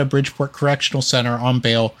was held at Bridgeport Correctional Center on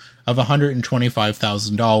bail of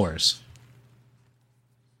 $125,000.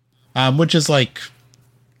 Which is like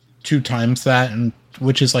 2 times that, and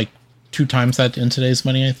which is like 2 times that in today's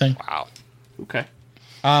money, I think. Wow. Okay.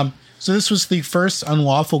 So this was the first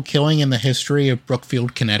unlawful killing in the history of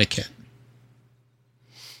Brookfield, Connecticut.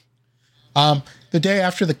 The day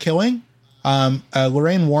after the killing,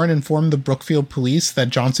 Lorraine Warren informed the Brookfield police that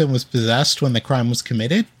Johnson was possessed when the crime was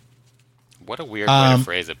committed. What a weird way to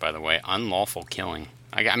phrase it, by the way. Unlawful killing.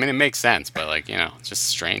 I mean, it makes sense, but it's just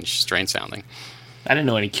strange sounding. I didn't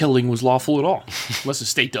know any killing was lawful at all, unless the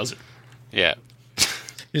state does it. Yeah. You're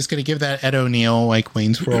just gonna give that Ed O'Neill like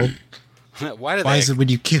Wayne's World. Why is it when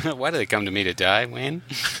you kill? Why do they come to me to die, Wayne?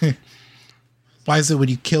 Why is it when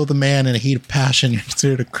you kill the man in a heat of passion, you're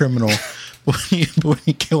considered a criminal, but when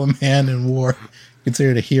you kill a man in war, you're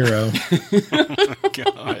considered a hero?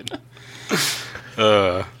 God.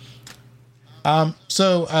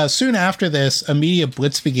 So soon after this, a media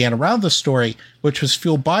blitz began around the story, which was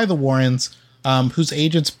fueled by the Warrens, whose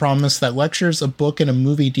agents promised that lectures, a book, and a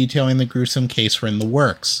movie detailing the gruesome case were in the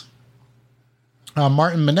works.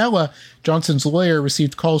 Martin Minella, Johnson's lawyer,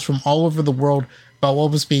 received calls from all over the world about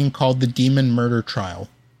what was being called the Demon Murder Trial.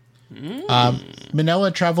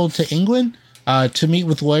 Minella traveled to England to meet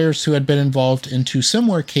with lawyers who had been involved in 2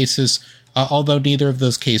 similar cases, although neither of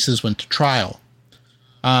those cases went to trial.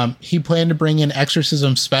 He planned to bring in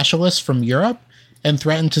exorcism specialists from Europe and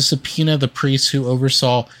threatened to subpoena the priests who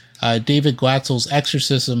oversaw David Glatzel's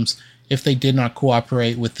exorcisms if they did not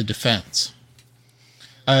cooperate with the defense.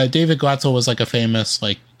 David Glatzel was like a famous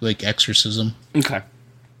like exorcism. Okay.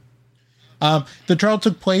 The trial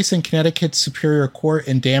took place in Connecticut's Superior Court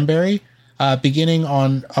in Danbury, beginning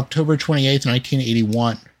on October 28th,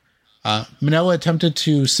 1981. Minella attempted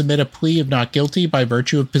to submit a plea of not guilty by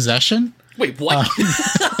virtue of possession. Wait, what?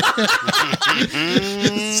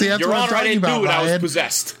 See, that's Your what I'm Honor, I talking didn't about, do it. I was Ryan.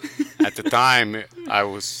 possessed. At the time,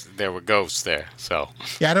 there were ghosts there, so.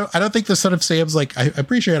 Yeah, I don't think the son of Sam's like, I'm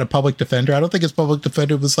pretty sure he had a public defender. I don't think his public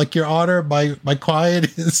defender was like, Your Honor, my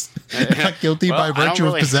client is not guilty by virtue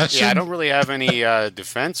of possession. Yeah, I don't really have any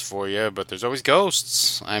defense for you, but there's always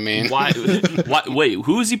ghosts. I mean. Why? Wait,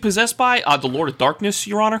 who is he possessed by? The Lord of Darkness,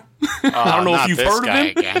 Your Honor? I don't know if you've heard of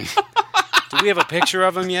him. Again. Do we have a picture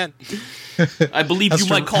of him yet? I believe you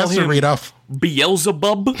might call him read off.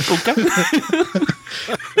 Beelzebub. Okay.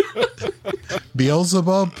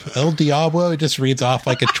 Beelzebub, El Diablo. It just reads off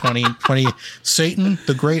like a 20 Satan,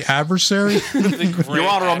 the great adversary. Your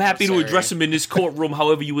Honor, I'm happy to address him in this courtroom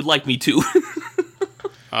however you would like me to.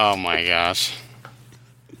 Oh my gosh.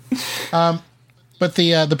 But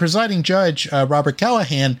the presiding judge, Robert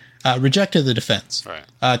Callahan, rejected the defense.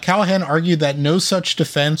 Right. Callahan argued that no such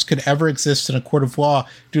defense could ever exist in a court of law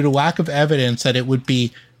due to lack of evidence that it would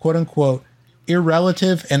be, quote unquote,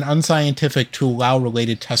 irrelative and unscientific to allow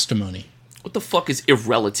related testimony. What the fuck is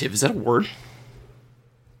irrelative? Is that a word?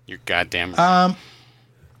 You're goddamn right.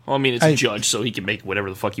 Well, I mean, it's a judge, so he can make whatever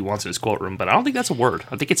the fuck he wants in his courtroom, but I don't think that's a word.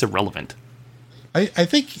 I think it's irrelevant. I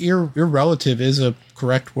think irrelative is a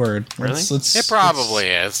correct word. Really? It probably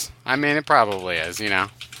is. I mean, it probably is, you know.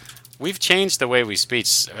 We've changed the way we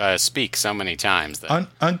speak so many times. That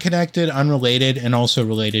unconnected, unrelated, and also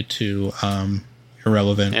related to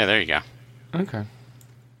irrelevant. Yeah, there you go. Okay.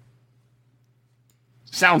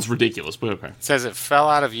 Sounds ridiculous, but okay. It says it fell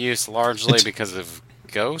out of use largely because of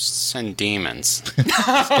ghosts and demons.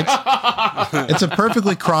 It's a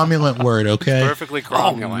perfectly cromulent word, okay? Perfectly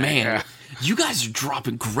cromulent. Oh, man. Yeah. You guys are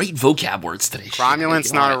dropping great vocab words today.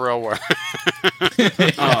 Cromulent's not a real word.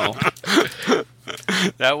 Oh.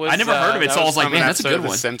 That was. I never heard of it, so I was like, man, that's a good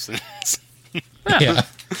one. The Simpsons. Yeah.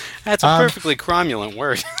 That's a perfectly cromulent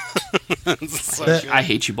word. I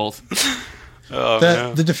hate you both.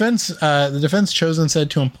 The defense chose instead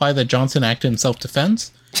to imply that Johnson acted in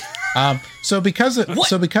self-defense. So because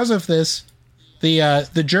of this,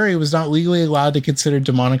 the jury was not legally allowed to consider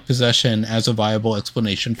demonic possession as a viable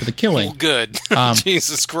explanation for the killing. Oh, good.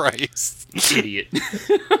 Jesus Christ. Idiot.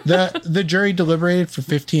 The jury deliberated for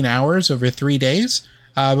 15 hours over 3 days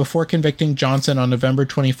before convicting Johnson on November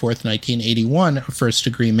 24th, 1981 of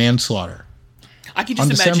first-degree manslaughter. I can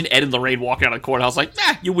just imagine Ed and Lorraine walking out of the courthouse like,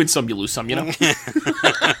 you win some, you lose some, you know?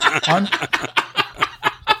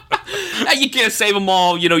 You can't save them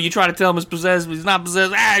all. You know, you try to tell him he's possessed, but he's not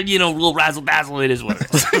possessed. Little razzle-dazzle, it is what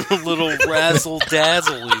it is. Little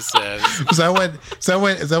razzle-dazzle, he says. Is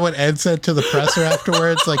that what Ed said to the presser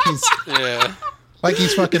afterwards? Like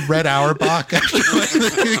he's fucking Red Auerbach after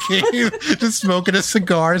the game, just smoking his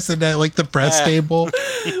cigars and at like the press table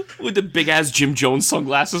with the big ass Jim Jones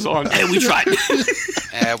sunglasses on. Hey, we tried.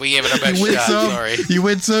 We gave it our best shot. Sorry, you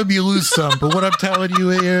win some, you lose some. But what I'm telling you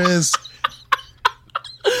here is,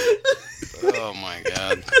 oh my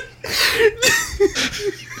god.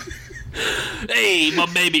 Hey, my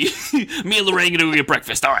baby, me and Lorraine gonna go get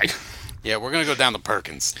breakfast. All right. Yeah, we're gonna go down to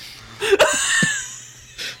Perkins.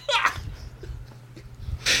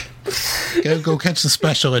 go catch the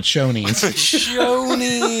special at Shoney's.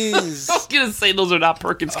 Shoney's. I was gonna say those are not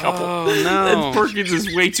Perkins couple. Oh no, and Perkins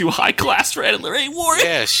is way too high class for Ed and Lorraine Warren.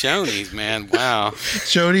 Yeah, Shoney's, man. Wow.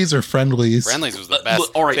 Shoney's or Friendly's? Friendly's was the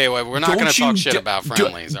best. All right, okay, we're not gonna talk shit about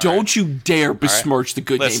Friendly's. Don't you dare besmirch the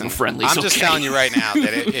good name of Friendly's. I'm just telling you right now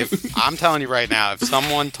that if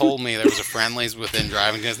someone told me there was a Friendly's within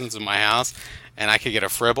driving distance of my house and I could get a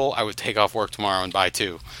fribble, I would take off work tomorrow and buy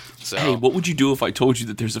two. So. Hey, what would you do if I told you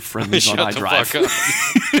that there's a Friendly's on iDrive? Fuck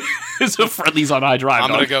up. There's a Friendly's on iDrive. I'm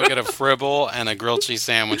going to go get a fribble and a grilled cheese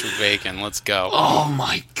sandwich with bacon. Let's go. Oh,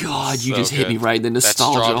 my God. You just hit me right in the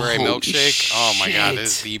nostalgia. That strawberry Holy milkshake. Shit. Oh, my God. It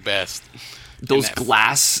is the best. Those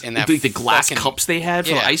glass cups they had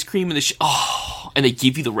for the ice cream and and they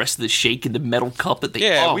give you the rest of the shake in the metal cup that they.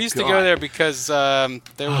 Yeah, we used to go there because there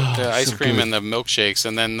were the ice cream and the milkshakes,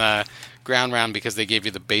 and then ground round because they gave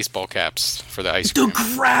you the baseball caps for the ice cream. The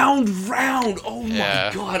ground round. Oh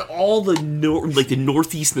my god! All the the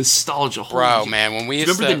Northeast nostalgia. Bro, man, when we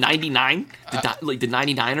used remember the '99, the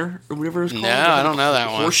 '99er or whatever it was called. No, I don't know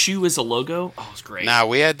that one. Horseshoe as a logo. Oh, it was great. Nah,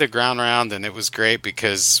 we had the ground round, and it was great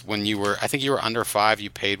because when I think you were under 5, you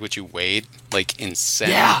paid what you weighed, like in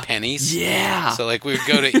pennies. Yeah. So like we would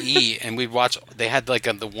go to eat, and we'd watch. They had like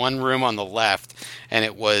the one room on the left, and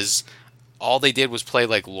it was all they did was play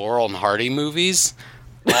like Laurel and Hardy movies.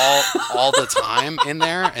 all the time in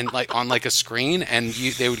there, and like on like a screen, and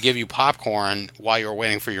they would give you popcorn while you were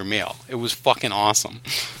waiting for your meal. It was fucking awesome.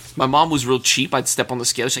 My mom was real cheap. I'd step on the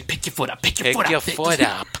scale. She's like, "Pick your foot up. Pick your foot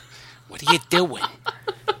up. What are you doing?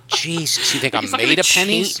 Jesus, you think I'm made of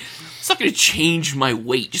pennies? It's not going to change my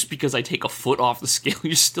weight just because I take a foot off the scale.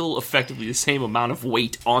 You're still effectively the same amount of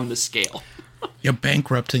weight on the scale." You're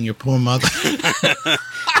bankrupting your poor mother.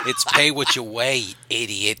 It's pay what you weigh, you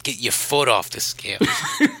idiot. Get your foot off the scale.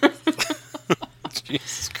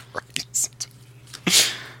 Jesus Christ.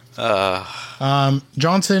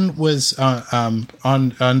 Johnson was on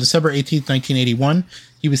December 18th, 1981.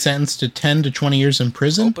 He was sentenced to 10 to 20 years in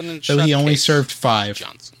prison, though he only served 5.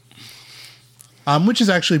 Johnson. Which is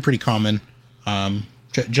actually pretty common.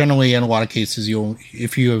 Generally, in a lot of cases,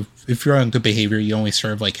 if you're on good behavior, you only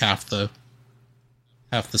serve like half the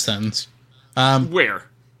sentence. Where?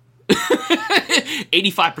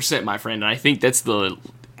 85%, my friend. And I think that's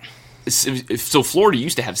so Florida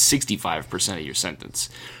used to have 65% of your sentence,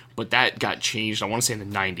 but that got changed, I want to say in the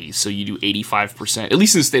 90s. So you do 85%, at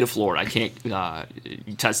least in the state of Florida. I can't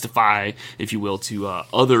testify, if you will, to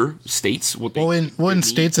other states. In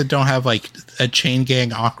states that don't have like a chain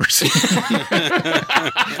gangocracy.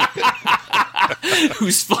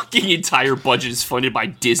 Whose fucking entire budget is funded by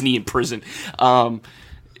Disney in prison.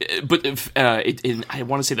 But I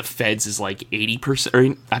want to say the feds is like 80%,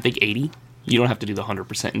 or I think 80. You don't have to do the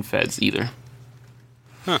 100% in feds either.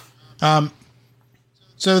 Huh.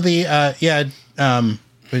 So I think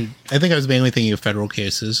I was mainly thinking of federal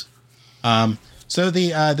cases. So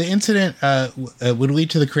the incident would lead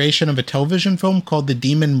to the creation of a television film called The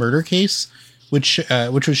Demon Murder Case, which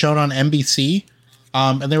was shown on NBC.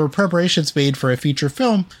 And there were preparations made for a feature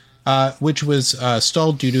film, which was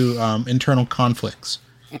stalled due to internal conflicts.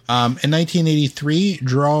 In 1983,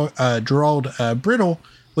 Gerald Brittle,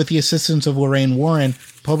 with the assistance of Lorraine Warren,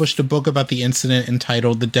 published a book about the incident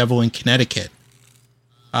entitled The Devil in Connecticut.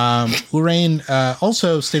 Lorraine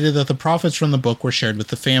also stated that the profits from the book were shared with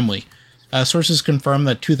the family. Sources confirm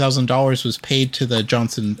that $2,000 was paid to the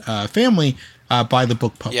Johnson family by the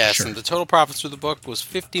book publisher. Yes, and the total profits for the book was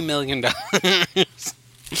 $50 million. And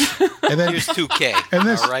then here's $2K. And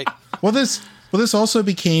this, all right. Well, this also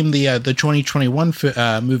became the 2021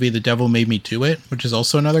 movie "The Devil Made Me Do It," which is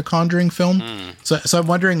also another Conjuring film. So I'm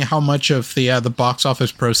wondering how much of the box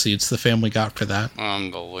office proceeds the family got for that.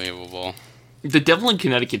 Unbelievable. The Devil in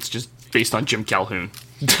Connecticut's just based on Jim Calhoun,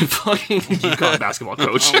 the fucking UConn basketball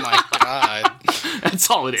coach. Oh my god, that's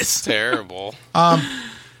all it is. It's terrible.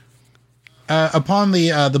 Upon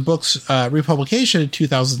the book's republication in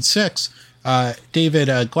 2006. David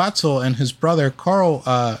Glatzel and his brother Carl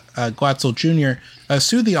Glatzel Jr.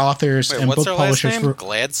 Sued the authors and book publishers for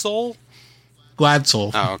Glatzel.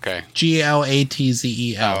 Glatzel. Oh, okay.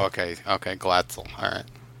 Glatzel. Oh, okay. Okay, Glatzel. All right.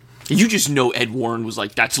 You just know Ed Warren was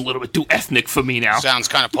like, that's a little bit too ethnic for me now. Sounds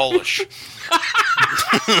kind of Polish.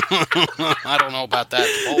 I don't know about that.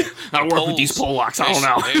 I work with these Polacks. I don't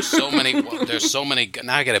know. There's so many.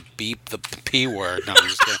 Now I gotta beep the P word. No, I'm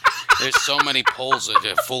just kidding. There's so many Poles that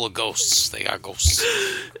are full of ghosts. They got ghosts.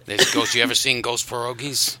 There's ghosts. You ever seen ghost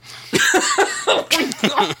pierogis?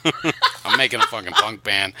 I'm making a fucking punk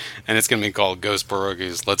band, and it's gonna be called Ghost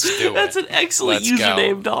Pierogis. Let's do it. That's an excellent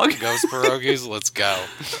username, dog. Ghost Pierogis. Let's go.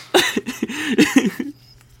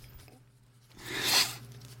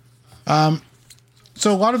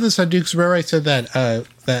 So a lot of this, Dukes, remember I said that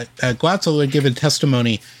Glatzel had given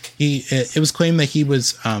testimony. It was claimed that he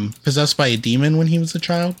was possessed by a demon when he was a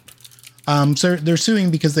child. So they're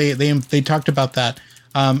suing because they talked about that,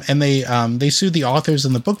 and they sued the authors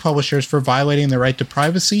and the book publishers for violating their right to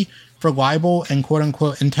privacy, for libel, and quote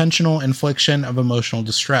unquote intentional infliction of emotional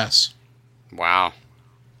distress. Wow.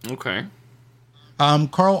 Okay.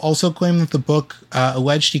 Carl also claimed that the book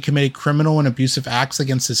alleged he committed criminal and abusive acts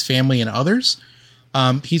against his family and others.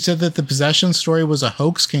 He said that the possession story was a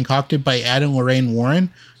hoax concocted by Ed and Lorraine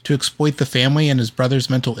Warren to exploit the family and his brother's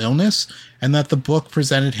mental illness, and that the book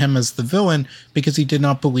presented him as the villain because he did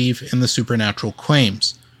not believe in the supernatural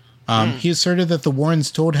claims. He asserted that the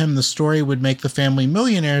Warrens told him the story would make the family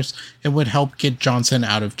millionaires and would help get Johnson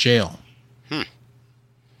out of jail.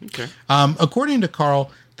 Okay. According to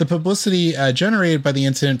Carl, the publicity generated by the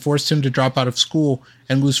incident forced him to drop out of school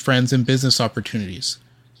and lose friends and business opportunities.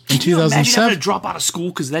 In Can you imagine 2007, having to drop out of school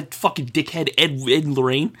because that fucking dickhead Ed and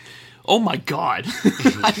Lorraine? Oh my god.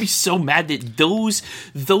 I'd be so mad that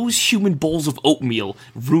those human bowls of oatmeal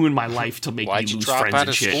ruined my life to make Why'd me you lose drop friends out and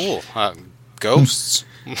of shit. school? Ghosts.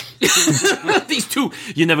 These two,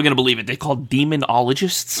 you're never gonna believe it. They're called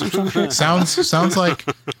demonologists or something.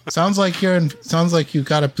 sounds like you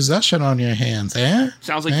got a possession on your hands, eh?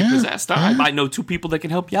 Sounds like you're possessed. I might know two people that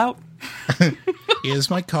can help you out.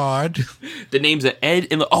 Here's my card. The names are Ed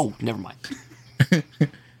and oh, never mind.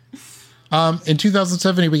 In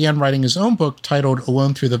 2007, he began writing his own book titled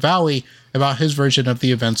Alone Through the Valley about his version of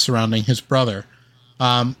the events surrounding his brother.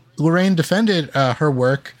 Lorraine defended her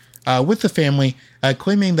work with the family,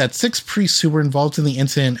 claiming that 6 priests who were involved in the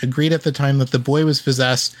incident agreed at the time that the boy was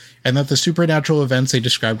possessed and that the supernatural events they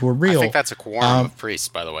described were real. I think that's a quorum of priests,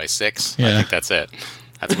 by the way. 6. Yeah. I think that's it.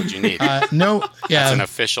 That's what you need. That's an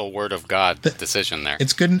official word of God decision there.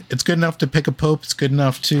 It's good enough to pick a pope. It's good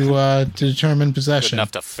enough to determine possession. Good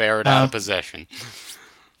enough to ferret out of possession.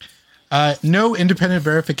 No independent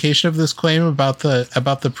verification of this claim about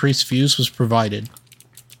the priest's views was provided.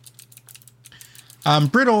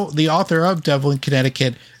 Brittle, the author of Devil in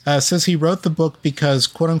Connecticut, says he wrote the book because,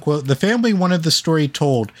 quote unquote, the family wanted the story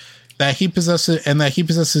told, that he possesses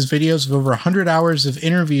videos of over 100 hours of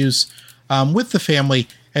interviews with the family,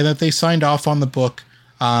 and that they signed off on the book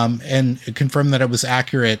and confirmed that it was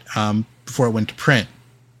accurate before it went to print.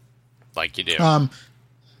 Like you do.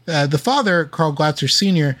 The father, Carl Glatzer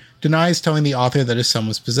Sr., denies telling the author that his son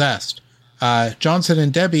was possessed. Johnson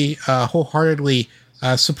and Debbie wholeheartedly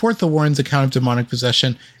support the Warrens' account of demonic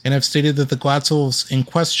possession and have stated that the Glatzels in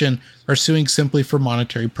question are suing simply for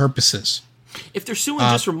monetary purposes. If they're suing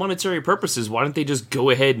just for monetary purposes, why don't they just go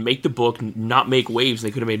ahead and make the book, not make waves?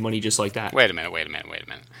 They could have made money just like that. Wait a minute.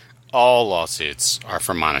 All lawsuits are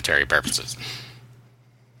for monetary purposes.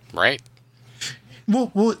 Right?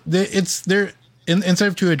 Well, they're instead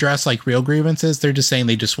of to address like real grievances, they're just saying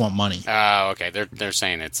they just want money. Oh, okay. They're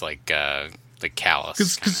saying it's like the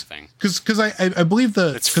callous kind of thing. Because I believe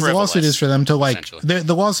the lawsuit is for them to like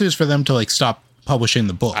the lawsuit is for them to like stop publishing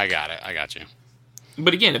the book. I got it. I got you.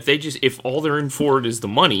 But again, if all they're in for it is the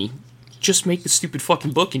money, just make the stupid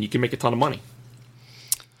fucking book and you can make a ton of money.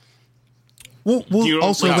 Well,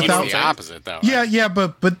 also without the opposite though. Yeah,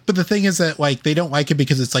 but the thing is that like they don't like it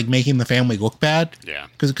because it's like making the family look bad. Yeah.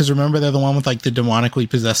 Because remember they're the one with like the demonically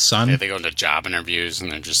possessed son. Yeah, they go into job interviews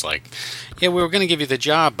and they're just like, "Yeah, we were going to give you the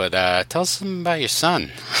job, but tell us something about your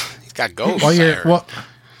son. He's got ghosts."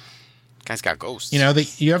 Guy's got ghosts. You know,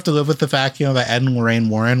 you have to live with the fact, you know, that Ed and Lorraine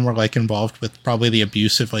Warren were like involved with probably the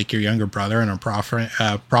abuse of like your younger brother and are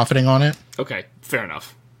profiting on it. Okay, fair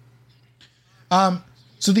enough.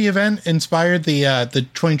 So the event inspired the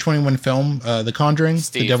 2021 film, The Conjuring.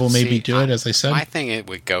 Steve, The Devil Made Me Do It, as I said. My thing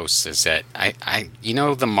with ghosts is that I you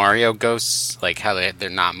know the Mario ghosts, like how they're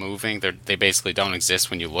not moving, they basically don't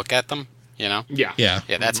exist when you look at them. You know? Yeah.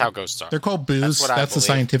 That's how ghosts are. They're called boos. That's the believe.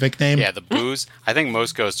 scientific name. Yeah, the boos. I think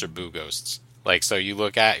most ghosts are boo ghosts. Like, so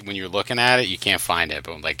when you're looking at it, you can't find it,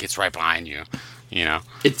 but like it's right behind you. You know,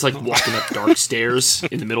 it's like walking up dark stairs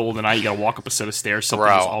in the middle of the night. You gotta walk up a set of stairs.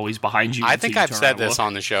 Something's always behind you. I think I've said this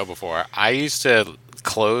on the show before. I used to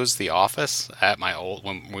close the office at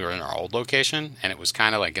when we were in our old location, and it was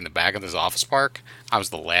kind of like in the back of this office park. I was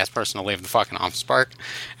the last person to leave the fucking office park,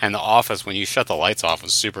 and the office, when you shut the lights off,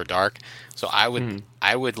 was super dark. So I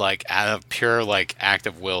would like, out of pure like act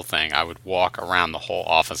of will thing, I would walk around the whole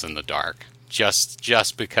office in the dark,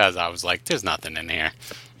 just because I was like, there's nothing in here.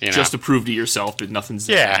 You know? Just to prove to yourself that nothing's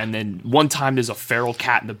there. Yeah. And then one time there's a feral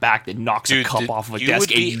cat in the back that knocks a cup off of a desk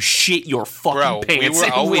and you shit your fucking pants. We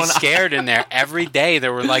were always scared in there. Every day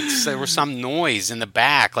there was some noise in the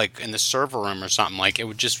back, like in the server room or something. Like it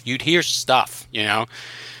would just, you'd hear stuff, you know?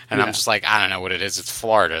 And I'm just like, I don't know what it is. It's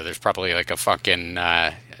Florida. There's probably like a fucking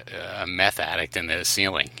a meth addict in the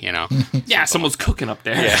ceiling, you know? Yeah, someone's cooking up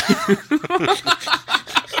there.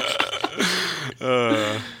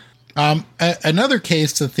 Yeah. Another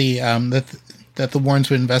case that the Warrens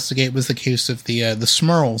would investigate was the case of the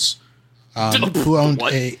Smurls, who owned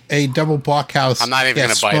a double blockhouse. I'm not even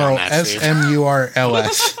going to bite on that, Steve.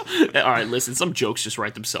 Smurls. All right, listen, some jokes just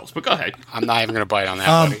write themselves, but go ahead. I'm not even going to bite on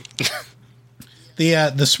that, buddy.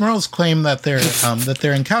 The Smurls claim that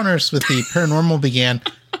their encounters with the paranormal began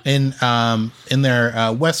in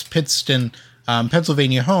their West Pittston,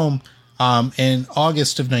 Pennsylvania home in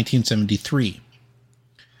August of 1973.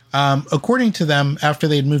 According to them, after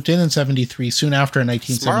they'd moved in 73, soon after in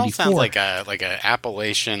 1974. Smurl sounds like a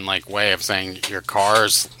Appalachian like way of saying your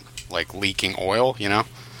car's like leaking oil. You know,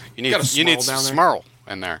 you need Smurl.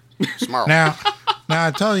 in there. Smurl. Now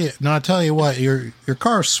I tell you what, your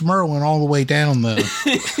car's smurling all the way down the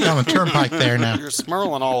turnpike there now. You're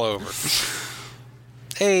smurling all over.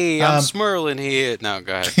 Hey, I'm smurling here. No,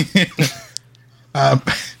 go ahead.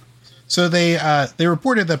 So they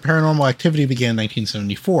reported that paranormal activity began in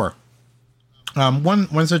 1974.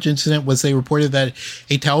 One such incident was they reported that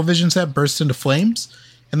a television set burst into flames,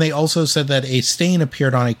 and they also said that a stain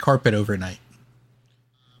appeared on a carpet overnight.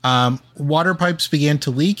 Water pipes began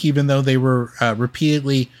to leak, even though they were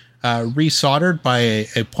repeatedly resoldered by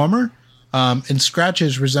a plumber, and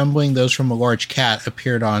scratches resembling those from a large cat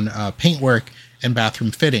appeared on paintwork and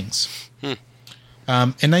bathroom fittings. In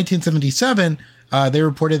 1977, they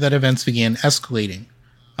reported that events began escalating.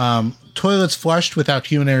 Toilets flushed without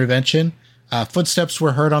human intervention. Footsteps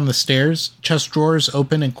were heard on the stairs. Chest drawers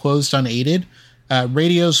opened and closed unaided.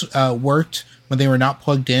 Radios worked when they were not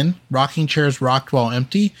plugged in. Rocking chairs rocked while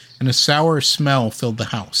empty, and a sour smell filled the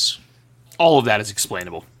house. All of that is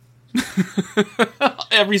explainable.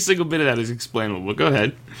 Every single bit of that is explainable. But go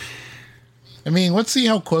ahead. I mean, let's see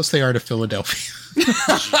how close they are to Philadelphia.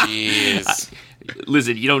 Jeez.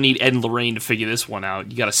 Listen, you don't need Ed and Lorraine to figure this one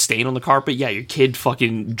out. You got a stain on the carpet? Yeah, your kid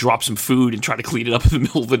fucking dropped some food and tried to clean it up in the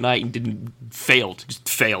middle of the night and just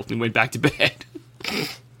failed and went back to bed.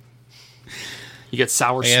 You get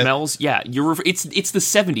sour smells? Yeah, it's the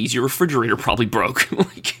 70s. Your refrigerator probably broke.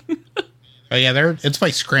 Oh yeah, it's by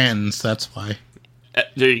Scranton's, that's why.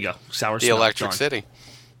 There you go. Sour the smell. Electric City.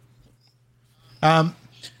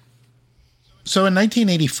 So in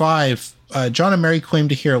 1985, John and Mary claimed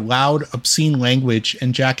to hear loud, obscene language,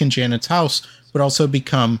 and Jack and Janet's house would also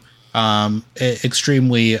become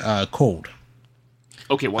extremely cold.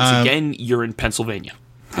 Okay, once again, you're in Pennsylvania.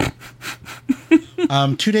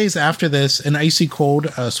 2 days after this, an icy cold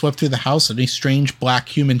swept through the house, and a strange black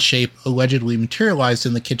human shape allegedly materialized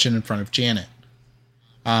in the kitchen in front of Janet.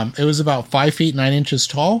 It was about 5 feet 9 inches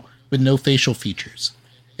tall, with no facial features.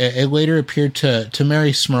 It later appeared to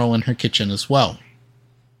Mary Smurl in her kitchen as well.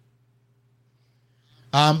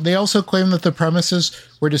 They also claimed that the premises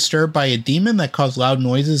were disturbed by a demon that caused loud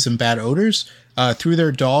noises and bad odors, threw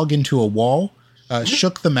their dog into a wall,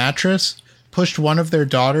 shook the mattress, pushed one of their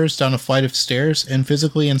daughters down a flight of stairs, and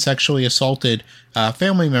physically and sexually assaulted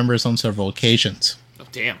family members on several occasions. Oh,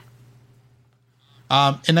 damn.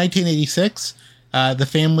 In 1986, the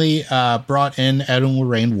family brought in Ed and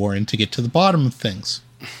Lorraine Warren to get to the bottom of things.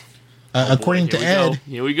 According to Ed...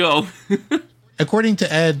 Here we go. According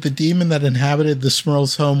to Ed, the demon that inhabited the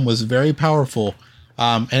Smurls' home was very powerful,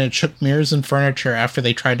 and it shook mirrors and furniture after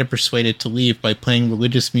they tried to persuade it to leave by playing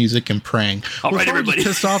religious music and praying. All right, everybody.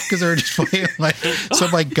 Pissed off because they were just playing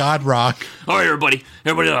some God rock. All right, everybody,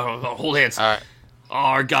 hold hands. All right.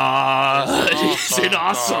 Our God is an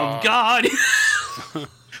awesome God.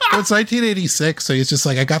 Well, it's 1986, so he's just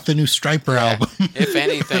like, I got the new Striper album. If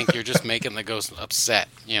anything, you're just making the ghost upset,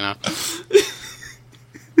 you know?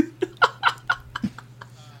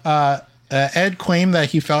 Ed claimed that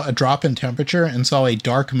he felt a drop in temperature and saw a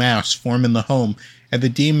dark mass form in the home, and the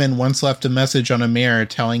demon once left a message on a mirror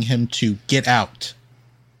telling him to get out.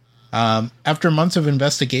 After months of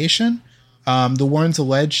investigation, the Warrens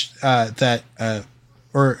alleged that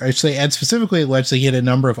Ed specifically alleged that he had a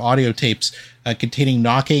number of audio tapes containing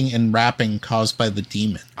knocking and rapping caused by the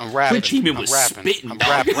demon. I'm rapping. Which demon was spitting? I'm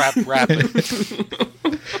rapping.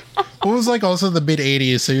 It was like also the mid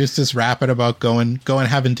 80s, so he was just rapping about going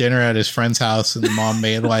having dinner at his friend's house, and the mom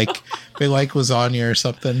made like lasagna or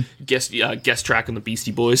something. Guest track on the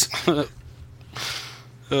Beastie Boys.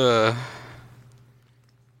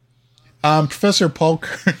 Professor Paul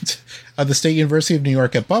Kurt of the State University of New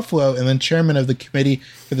York at Buffalo, and then chairman of the Committee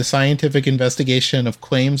for the Scientific Investigation of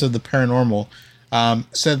Claims of the Paranormal,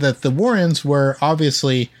 said that the Warrens were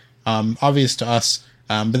obviously obvious to us,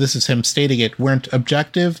 but this is him stating it, weren't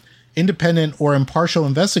objective, independent, or impartial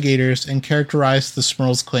investigators, and characterized the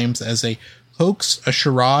Smurls' claims as a hoax, a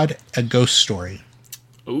charade, a ghost story.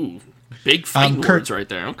 Ooh, big fighting words right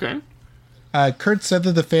there. Okay. Kurt said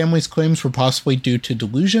that the family's claims were possibly due to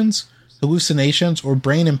delusions, hallucinations, or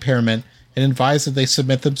brain impairment, and advised that they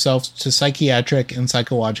submit themselves to psychiatric and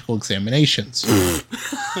psychological examinations.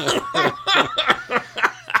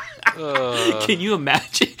 Can you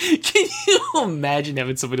imagine? Can you imagine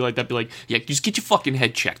having somebody like that be like, "Yeah, just get your fucking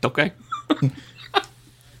head checked, okay?"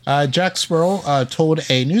 Jack Smurl told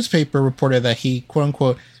a newspaper reporter that he, quote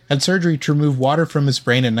unquote, had surgery to remove water from his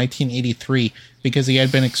brain in 1983 because he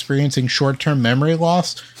had been experiencing short-term memory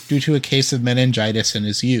loss due to a case of meningitis in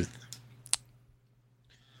his youth.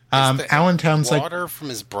 Allentown's water from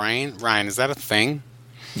his brain, Ryan. Is that a thing?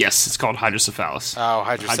 Yes, it's called hydrocephalus. Oh,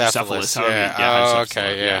 hydrocephalus. however- Yeah. hydrocephalus,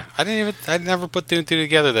 Okay. Yeah. I never put two and two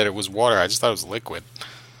together that it was water. I just thought it was liquid.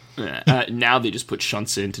 Now they just put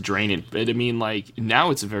shunts in to drain it. But I mean, like,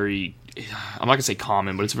 now it's a very, I'm not going to say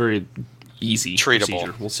common, but it's a very easy Treatable.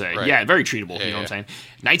 procedure, we'll say. Right. Yeah, very treatable, you know what I'm saying?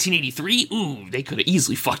 1983, ooh, they could have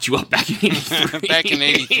easily fucked you up back in 83. Back in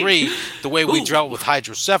 83, the way we dealt with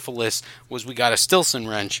hydrocephalus was we got a Stilson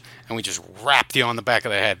wrench and we just wrapped you on the back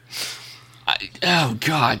of the head. Oh,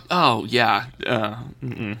 God. Oh, yeah.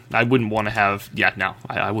 I wouldn't want to have,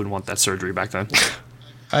 I wouldn't want that surgery back then.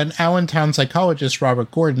 An Allentown psychologist, Robert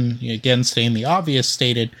Gordon, again stating the obvious,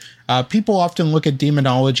 stated, people often look at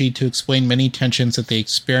demonology to explain many tensions that they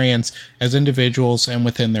experience as individuals and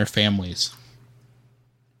within their families.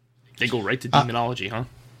 They go right to demonology, huh?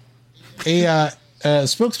 A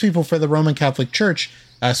spokespeople for the Roman Catholic Church,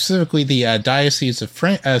 specifically the Diocese of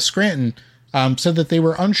Scranton, said that they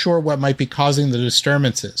were unsure what might be causing the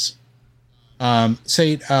disturbances.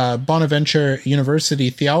 St. Bonaventure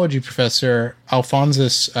University theology professor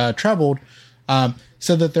Alphonsus Trebold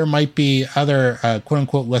said that there might be other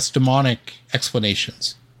quote-unquote less demonic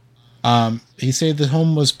explanations. He said the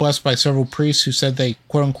home was blessed by several priests who said they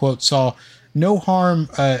quote-unquote saw no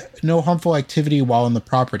harmful activity while on the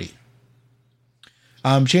property.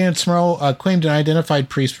 Janet Smurl claimed an identified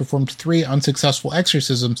priest performed 3 unsuccessful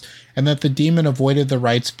exorcisms and that the demon avoided the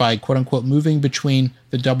rites by quote-unquote moving between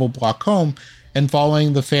the double block home and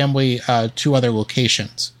following the family to other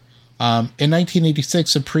locations. In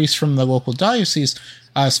 1986, a priest from the local diocese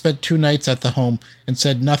spent 2 nights at the home and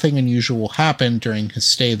said nothing unusual happened during his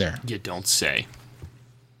stay there. You don't say.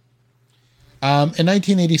 In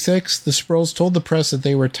 1986, the Sproles told the press that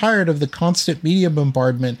they were tired of the constant media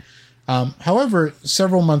bombardment. However,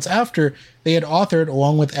 several months after, they had authored,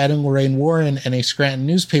 along with Ed and Lorraine Warren and a Scranton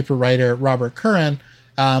newspaper writer, Robert Curran,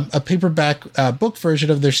 a paperback book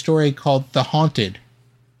version of their story called The Haunted,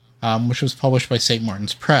 which was published by St.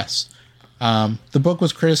 Martin's Press. The book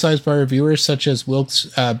was criticized by reviewers such as Wilkes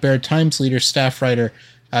Barre Times leader staff writer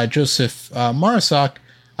Joseph Marasock,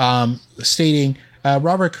 stating,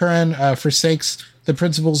 Robert Curran forsakes the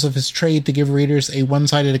principles of his trade to give readers a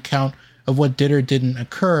one-sided account of what did or didn't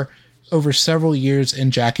occur over several years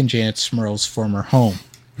in Jack and Janet Smurl's former home.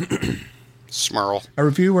 Smurl. A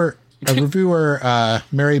reviewer,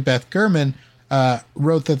 Mary Beth Gurman,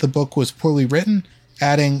 wrote that the book was poorly written,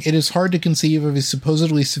 adding, "It is hard to conceive of a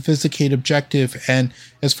supposedly sophisticated objective, and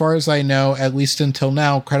as far as I know, at least until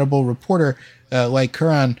now, credible reporter like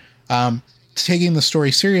Curran, taking the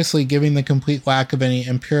story seriously, given the complete lack of any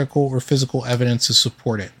empirical or physical evidence to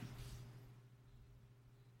support it."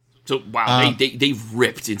 So, wow, they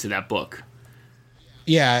ripped into that book.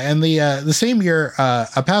 Yeah, and the same year,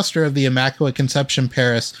 a pastor of the Immaculate Conception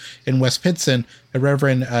Parish in West Pittston, the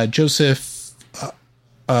Reverend Joseph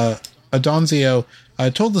Adonzio,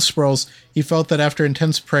 told the Sproles he felt that after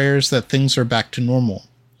intense prayers that things are back to normal.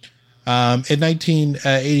 In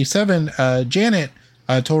 1987, Janet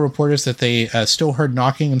told reporters that they still heard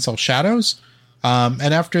knocking and saw shadows.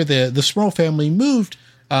 And after the Sproul family moved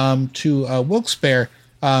to Wilkes-Barre,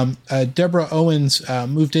 Deborah Owens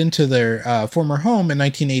moved into their former home in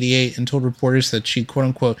 1988 and told reporters that she,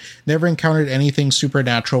 quote-unquote, never encountered anything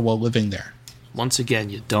supernatural while living there. Once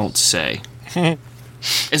again, you don't say.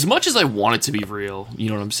 As much as I want it to be real, you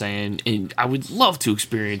know what I'm saying? And I would love to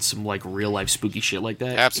experience some, like, real-life spooky shit like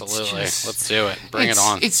that. Absolutely. Let's do it. Bring it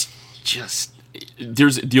on. It's just...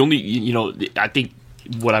 There's the only... You know, I think...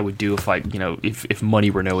 What I would do if money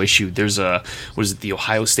were no issue, there's the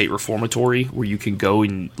Ohio State Reformatory where you can go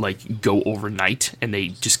and go overnight, and they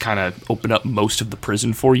just kind of open up most of the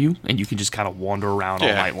prison for you, and you can just kind of wander around all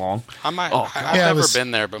night long. I've never been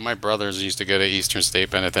there, but my brothers used to go to Eastern State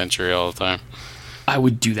Penitentiary all the time. I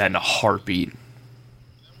would do that in a heartbeat.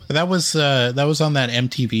 That was on that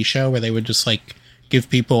MTV show where they would just give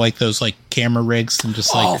people those camera rigs and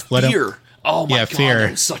just let Fear. them. Oh my god, Fear.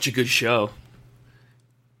 that was such a good show.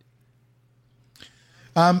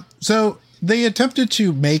 So they attempted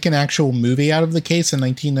to make an actual movie out of the case in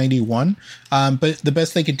 1991, but the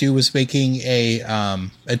best they could do was making a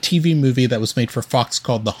TV movie that was made for Fox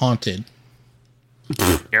called The Haunted.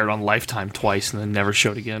 Aired on Lifetime twice and then never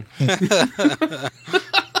showed again.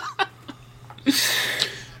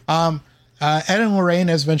 Ed and Lorraine,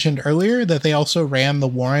 as mentioned earlier, that they also ran the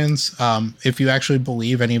Warrens, if you actually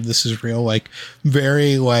believe any of this is real,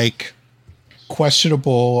 very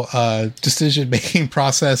questionable decision-making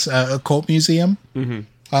process, occult museum,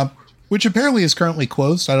 which apparently is currently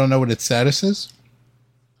closed. I don't know what its status is.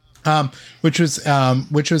 Which was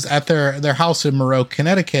at their house in Moreau,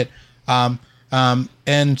 Connecticut, and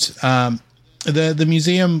The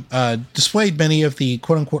museum displayed many of the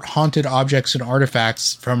quote-unquote haunted objects and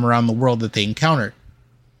artifacts from around the world that they encountered.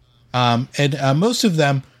 And most of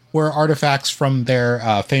them were artifacts from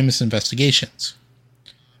their famous investigations.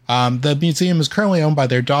 The museum is currently owned by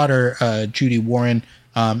their daughter, Judy Warren,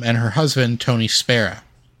 and her husband, Tony Spera.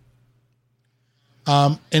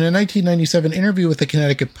 In a 1997 interview with the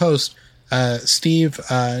Connecticut Post, Steve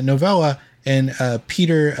Novella and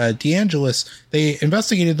Peter DeAngelis, they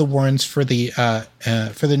investigated the Warrens for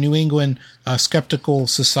the New England Skeptical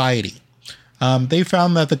Society. They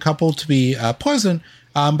found that the couple to be pleasant,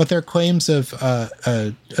 but their claims of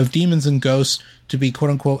demons and ghosts to be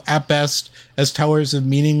quote unquote at best as tellers of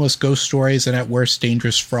meaningless ghost stories and at worst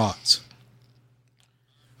dangerous frauds.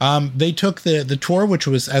 They took the tour, which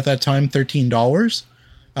was at that time $13,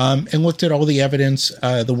 and looked at all the evidence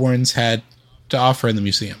the Warrens had to offer in the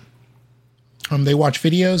museum. They watched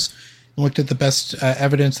videos and looked at the best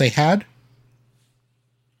evidence they had.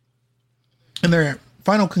 And their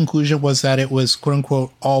final conclusion was that it was,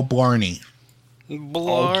 quote-unquote, all blarney.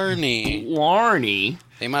 Blarney. Blarney?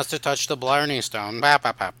 They must have touched the Blarney stone. Bap,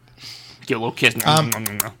 bap, bap. Get a little kiss.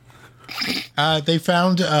 They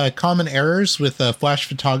found common errors with flash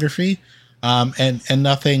photography and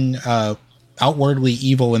nothing outwardly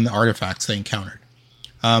evil in the artifacts they encountered.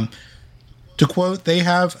 To quote, they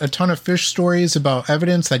have a ton of fish stories about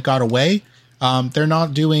evidence that got away. They're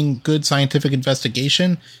not doing good scientific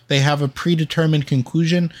investigation. They have a predetermined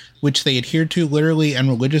conclusion, which they adhere to literally and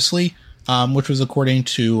religiously, which was according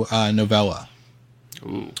to Novella.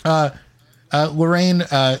 Lorraine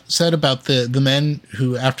said about the men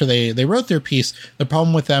who, after they wrote their piece, the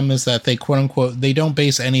problem with them is that they, quote unquote, they don't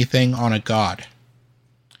base anything on a god.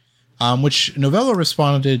 Which Novella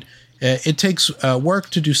responded, it takes work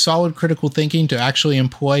to do solid critical thinking to actually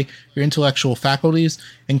employ your intellectual faculties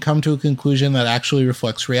and come to a conclusion that actually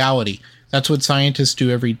reflects reality. That's what scientists do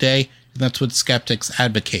every day, and that's what skeptics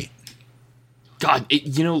advocate. God,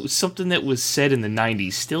 something that was said in the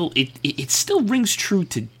 90s, it still rings true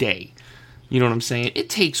today. You know what I'm saying? It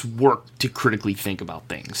takes work to critically think about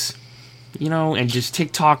things. And just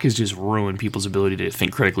TikTok has just ruined people's ability to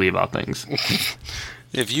think critically about things.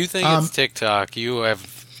 If you think it's TikTok, you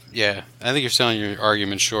have... Yeah, I think you're selling your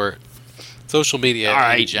argument short. Social media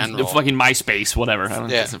in general. The fucking MySpace, whatever.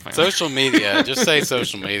 Social media. Just say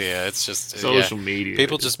social media. It's just... Social media.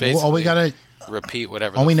 People just basically all we gotta, repeat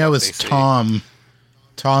whatever all we know is say. Tom.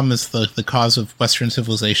 Tom is the cause of Western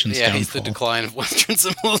civilization's downfall. He's the decline of Western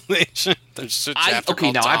civilization.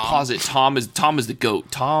 I posit Tom is the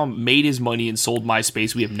GOAT. Tom made his money and sold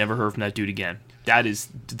MySpace. We have never heard from that dude again. That is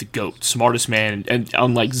the GOAT, smartest man, and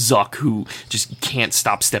unlike Zuck, who just can't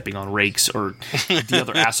stop stepping on rakes, or the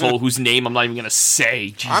other asshole whose name I'm not even going to say.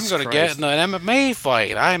 Jesus I'm going to get in an MMA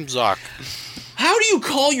fight. I'm Zuck. How do you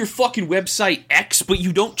call your fucking website X, but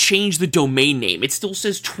you don't change the domain name? It still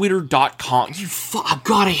says twitter.com.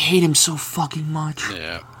 God, I hate him so fucking much.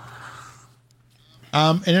 Yeah.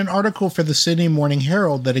 In an article for the Sydney Morning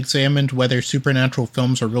Herald that examined whether supernatural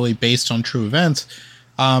films are really based on true events,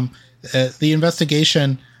 the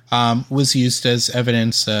investigation was used as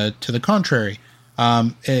evidence to the contrary.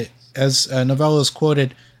 As Novella is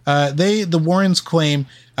quoted, the Warrens claim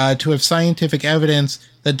to have scientific evidence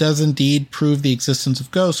that does indeed prove the existence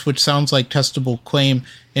of ghosts, which sounds like testable claim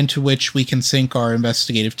into which we can sink our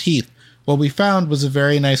investigative teeth. What we found was a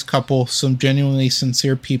very nice couple, some genuinely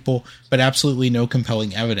sincere people, but absolutely no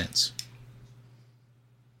compelling evidence.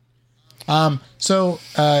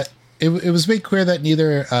 It was made clear that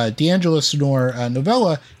neither DeAngelis nor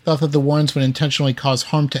Novella thought that the Warrens would intentionally cause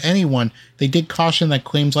harm to anyone. They did caution that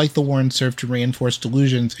claims like the Warrens serve to reinforce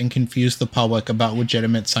delusions and confuse the public about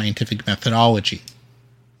legitimate scientific methodology.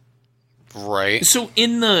 Right. So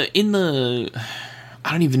in the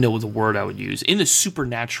I don't even know what the word I would use. In the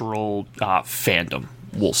supernatural fandom,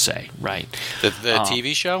 we'll say, right? The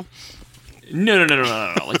TV show? No.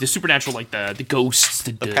 Like the supernatural, like the ghosts,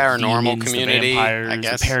 the paranormal demons, community, the vampires, I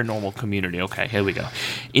guess. The paranormal community. Okay, here we go.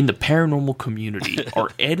 In the paranormal community,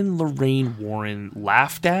 are Ed and Lorraine Warren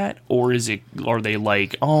laughed at, or are they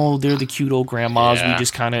like, oh, they're the cute old grandmas, we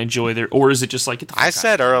just kind of enjoy their, or is it just like, I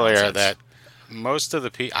said earlier that most of the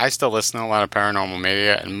people, I still listen to a lot of paranormal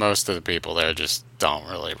media, and most of the people there just don't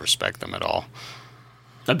really respect them at all.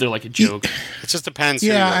 They're like a joke. It just depends who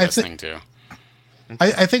you're listening to.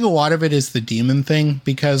 I think a lot of it is the demon thing,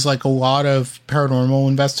 because like a lot of paranormal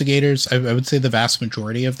investigators, I would say the vast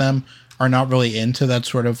majority of them are not really into that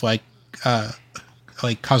sort of like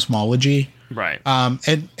cosmology. Right.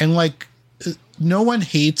 And like no one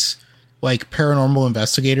hates like paranormal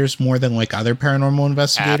investigators more than like other paranormal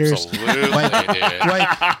investigators. Absolutely,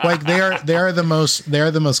 like they are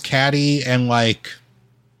the most catty and like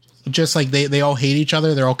just like they all hate each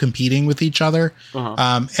other. They're all competing with each other.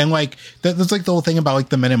 And like that's like the whole thing about like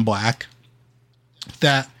the Men in Black,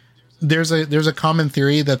 that there's a common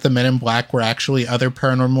theory that the Men in Black were actually other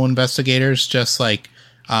paranormal investigators, just like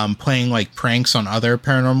playing like pranks on other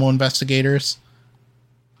paranormal investigators.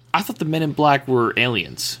 I thought the Men in Black were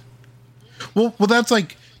aliens. Well, that's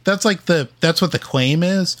what the claim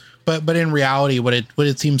is. But in reality, what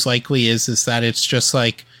it seems likely is that it's just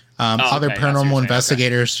like other paranormal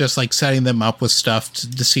investigators just like setting them up with stuff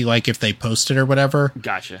to see like if they post it or whatever.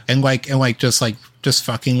 Gotcha. And just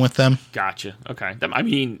fucking with them. Gotcha. Okay. I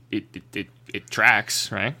mean, it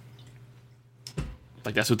tracks, right?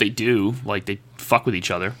 Like that's what they do. Like they fuck with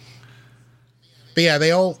each other. But yeah,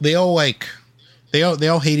 they all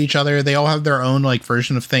hate each other. They all have their own like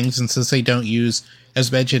version of things, and since they don't use,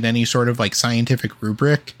 as mentioned, any sort of like scientific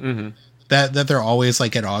rubric, that they're always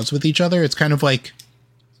like at odds with each other. It's kind of like,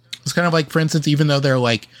 for instance, even though they're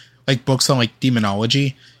like books on like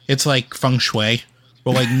demonology, it's like feng shui.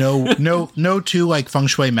 Well, like no two like feng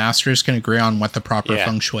shui masters can agree on what the proper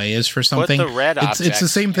feng shui is for something. Put the red object it's the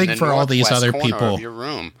same thing for all these other people. Of your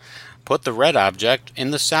room. Put the red object in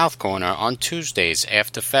the south corner on Tuesdays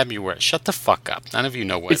after February. Shut the fuck up. None of you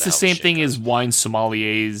know where it's the same thing as wine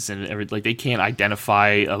sommeliers and everything. Like they can't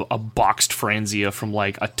identify a boxed Franzia from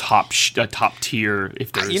like a top tier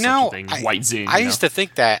if there's such a thing. White Zin. I used to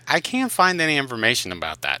think that. I can't find any information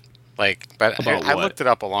about that. But I looked it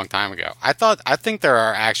up a long time ago. I think there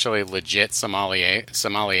are actually legit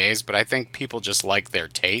sommeliers, but I think people just like their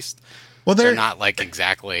taste. Well, they're not like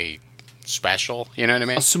exactly special. You know what I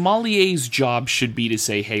mean? A sommelier's job should be to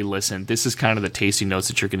say, hey, listen, this is kind of the tasting notes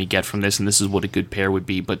that you're going to get from this, and this is what a good pair would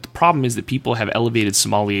be. But the problem is that people have elevated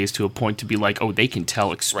sommeliers to a point to be like, oh, they can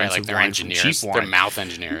tell expensive wine from cheap wine. They're mouth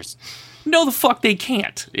engineers. No, the fuck they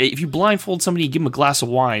can't. If you blindfold somebody and give them a glass of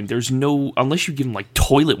wine, unless you give them like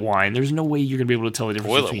toilet wine, there's no way you're going to be able to tell the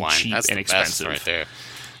difference toilet between wine. cheap That's and the expensive. Best right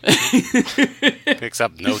there. Picks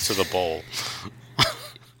up notes of the bowl.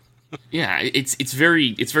 Yeah, it's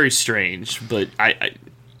very strange, but I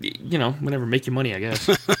whatever, make your money, I guess.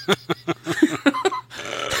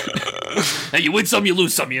 Hey, you win some, you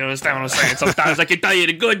lose some. You understand what I'm saying? Sometimes I can tell you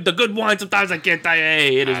the good wine. Sometimes I can't tell you.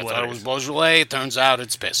 Hey, it is what it is. I thought it was Beaujolais. Turns out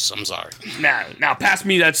it's piss. I'm sorry. Now pass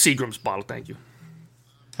me that Seagram's bottle, thank you.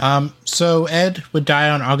 So Ed would die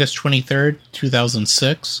on August 23rd,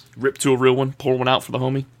 2006. Rip to a real one. Pour one out for the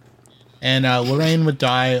homie. And Lorraine would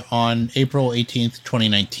die on April 18th,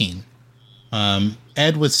 2019.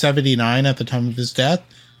 Ed was 79 at the time of his death,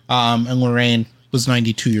 and Lorraine was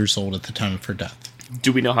 92 years old at the time of her death.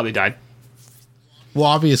 Do we know how they died? Well,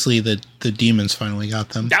 obviously the demons finally got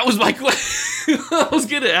them. That was my question. I was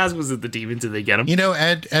going to ask, was it the demons? Did they get him? You know,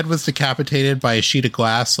 Ed was decapitated by a sheet of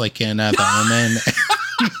glass, like in The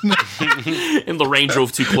Omen. And Lorraine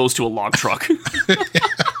drove too close to a log truck.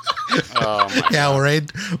 Oh my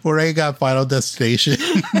God. Lorraine got Final Destination.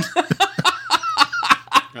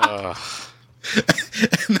 And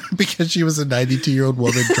because she was a 92-year-old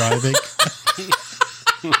woman driving.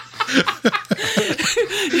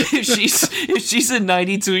 if she's a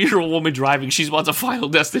 92-year-old woman driving, she's wants a Final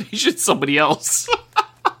Destination somebody else.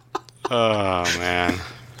 Oh man.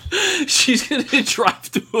 She's gonna drive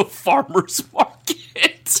through a farmer's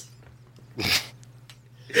market.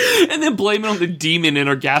 And then blame it on the demon in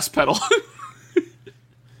her gas pedal.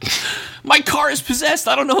 My car is possessed.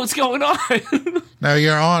 I don't know what's going on. No,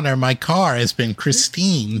 Your Honor, my car has been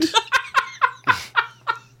christined.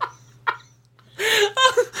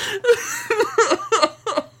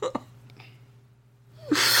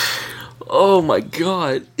 Oh my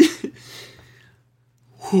God.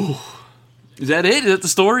 Is that it? Is that the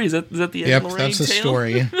story? Is that the Ed and Lorraine that's the tale?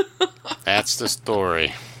 story. That's the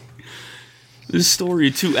story. This story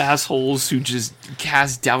of two assholes who just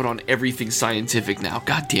cast doubt on everything scientific now.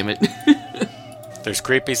 God damn it. There's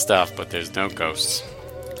creepy stuff, but there's no ghosts.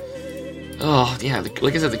 Oh, yeah.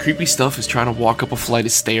 Like I said, the creepy stuff is trying to walk up a flight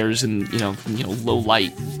of stairs in, low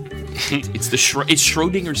light. It's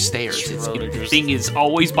Schrodinger's stairs. The thing is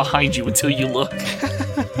always behind you until you look.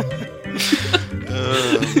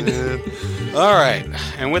 Oh, man. All right.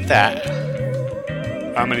 And with that,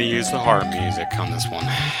 I'm going to use the horror music on this one.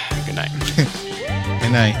 Good night.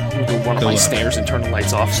 Good night. I'm going to go run up my stairs and turn the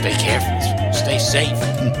lights off. Stay careful. Stay safe.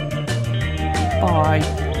 Bye.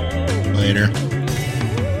 Later.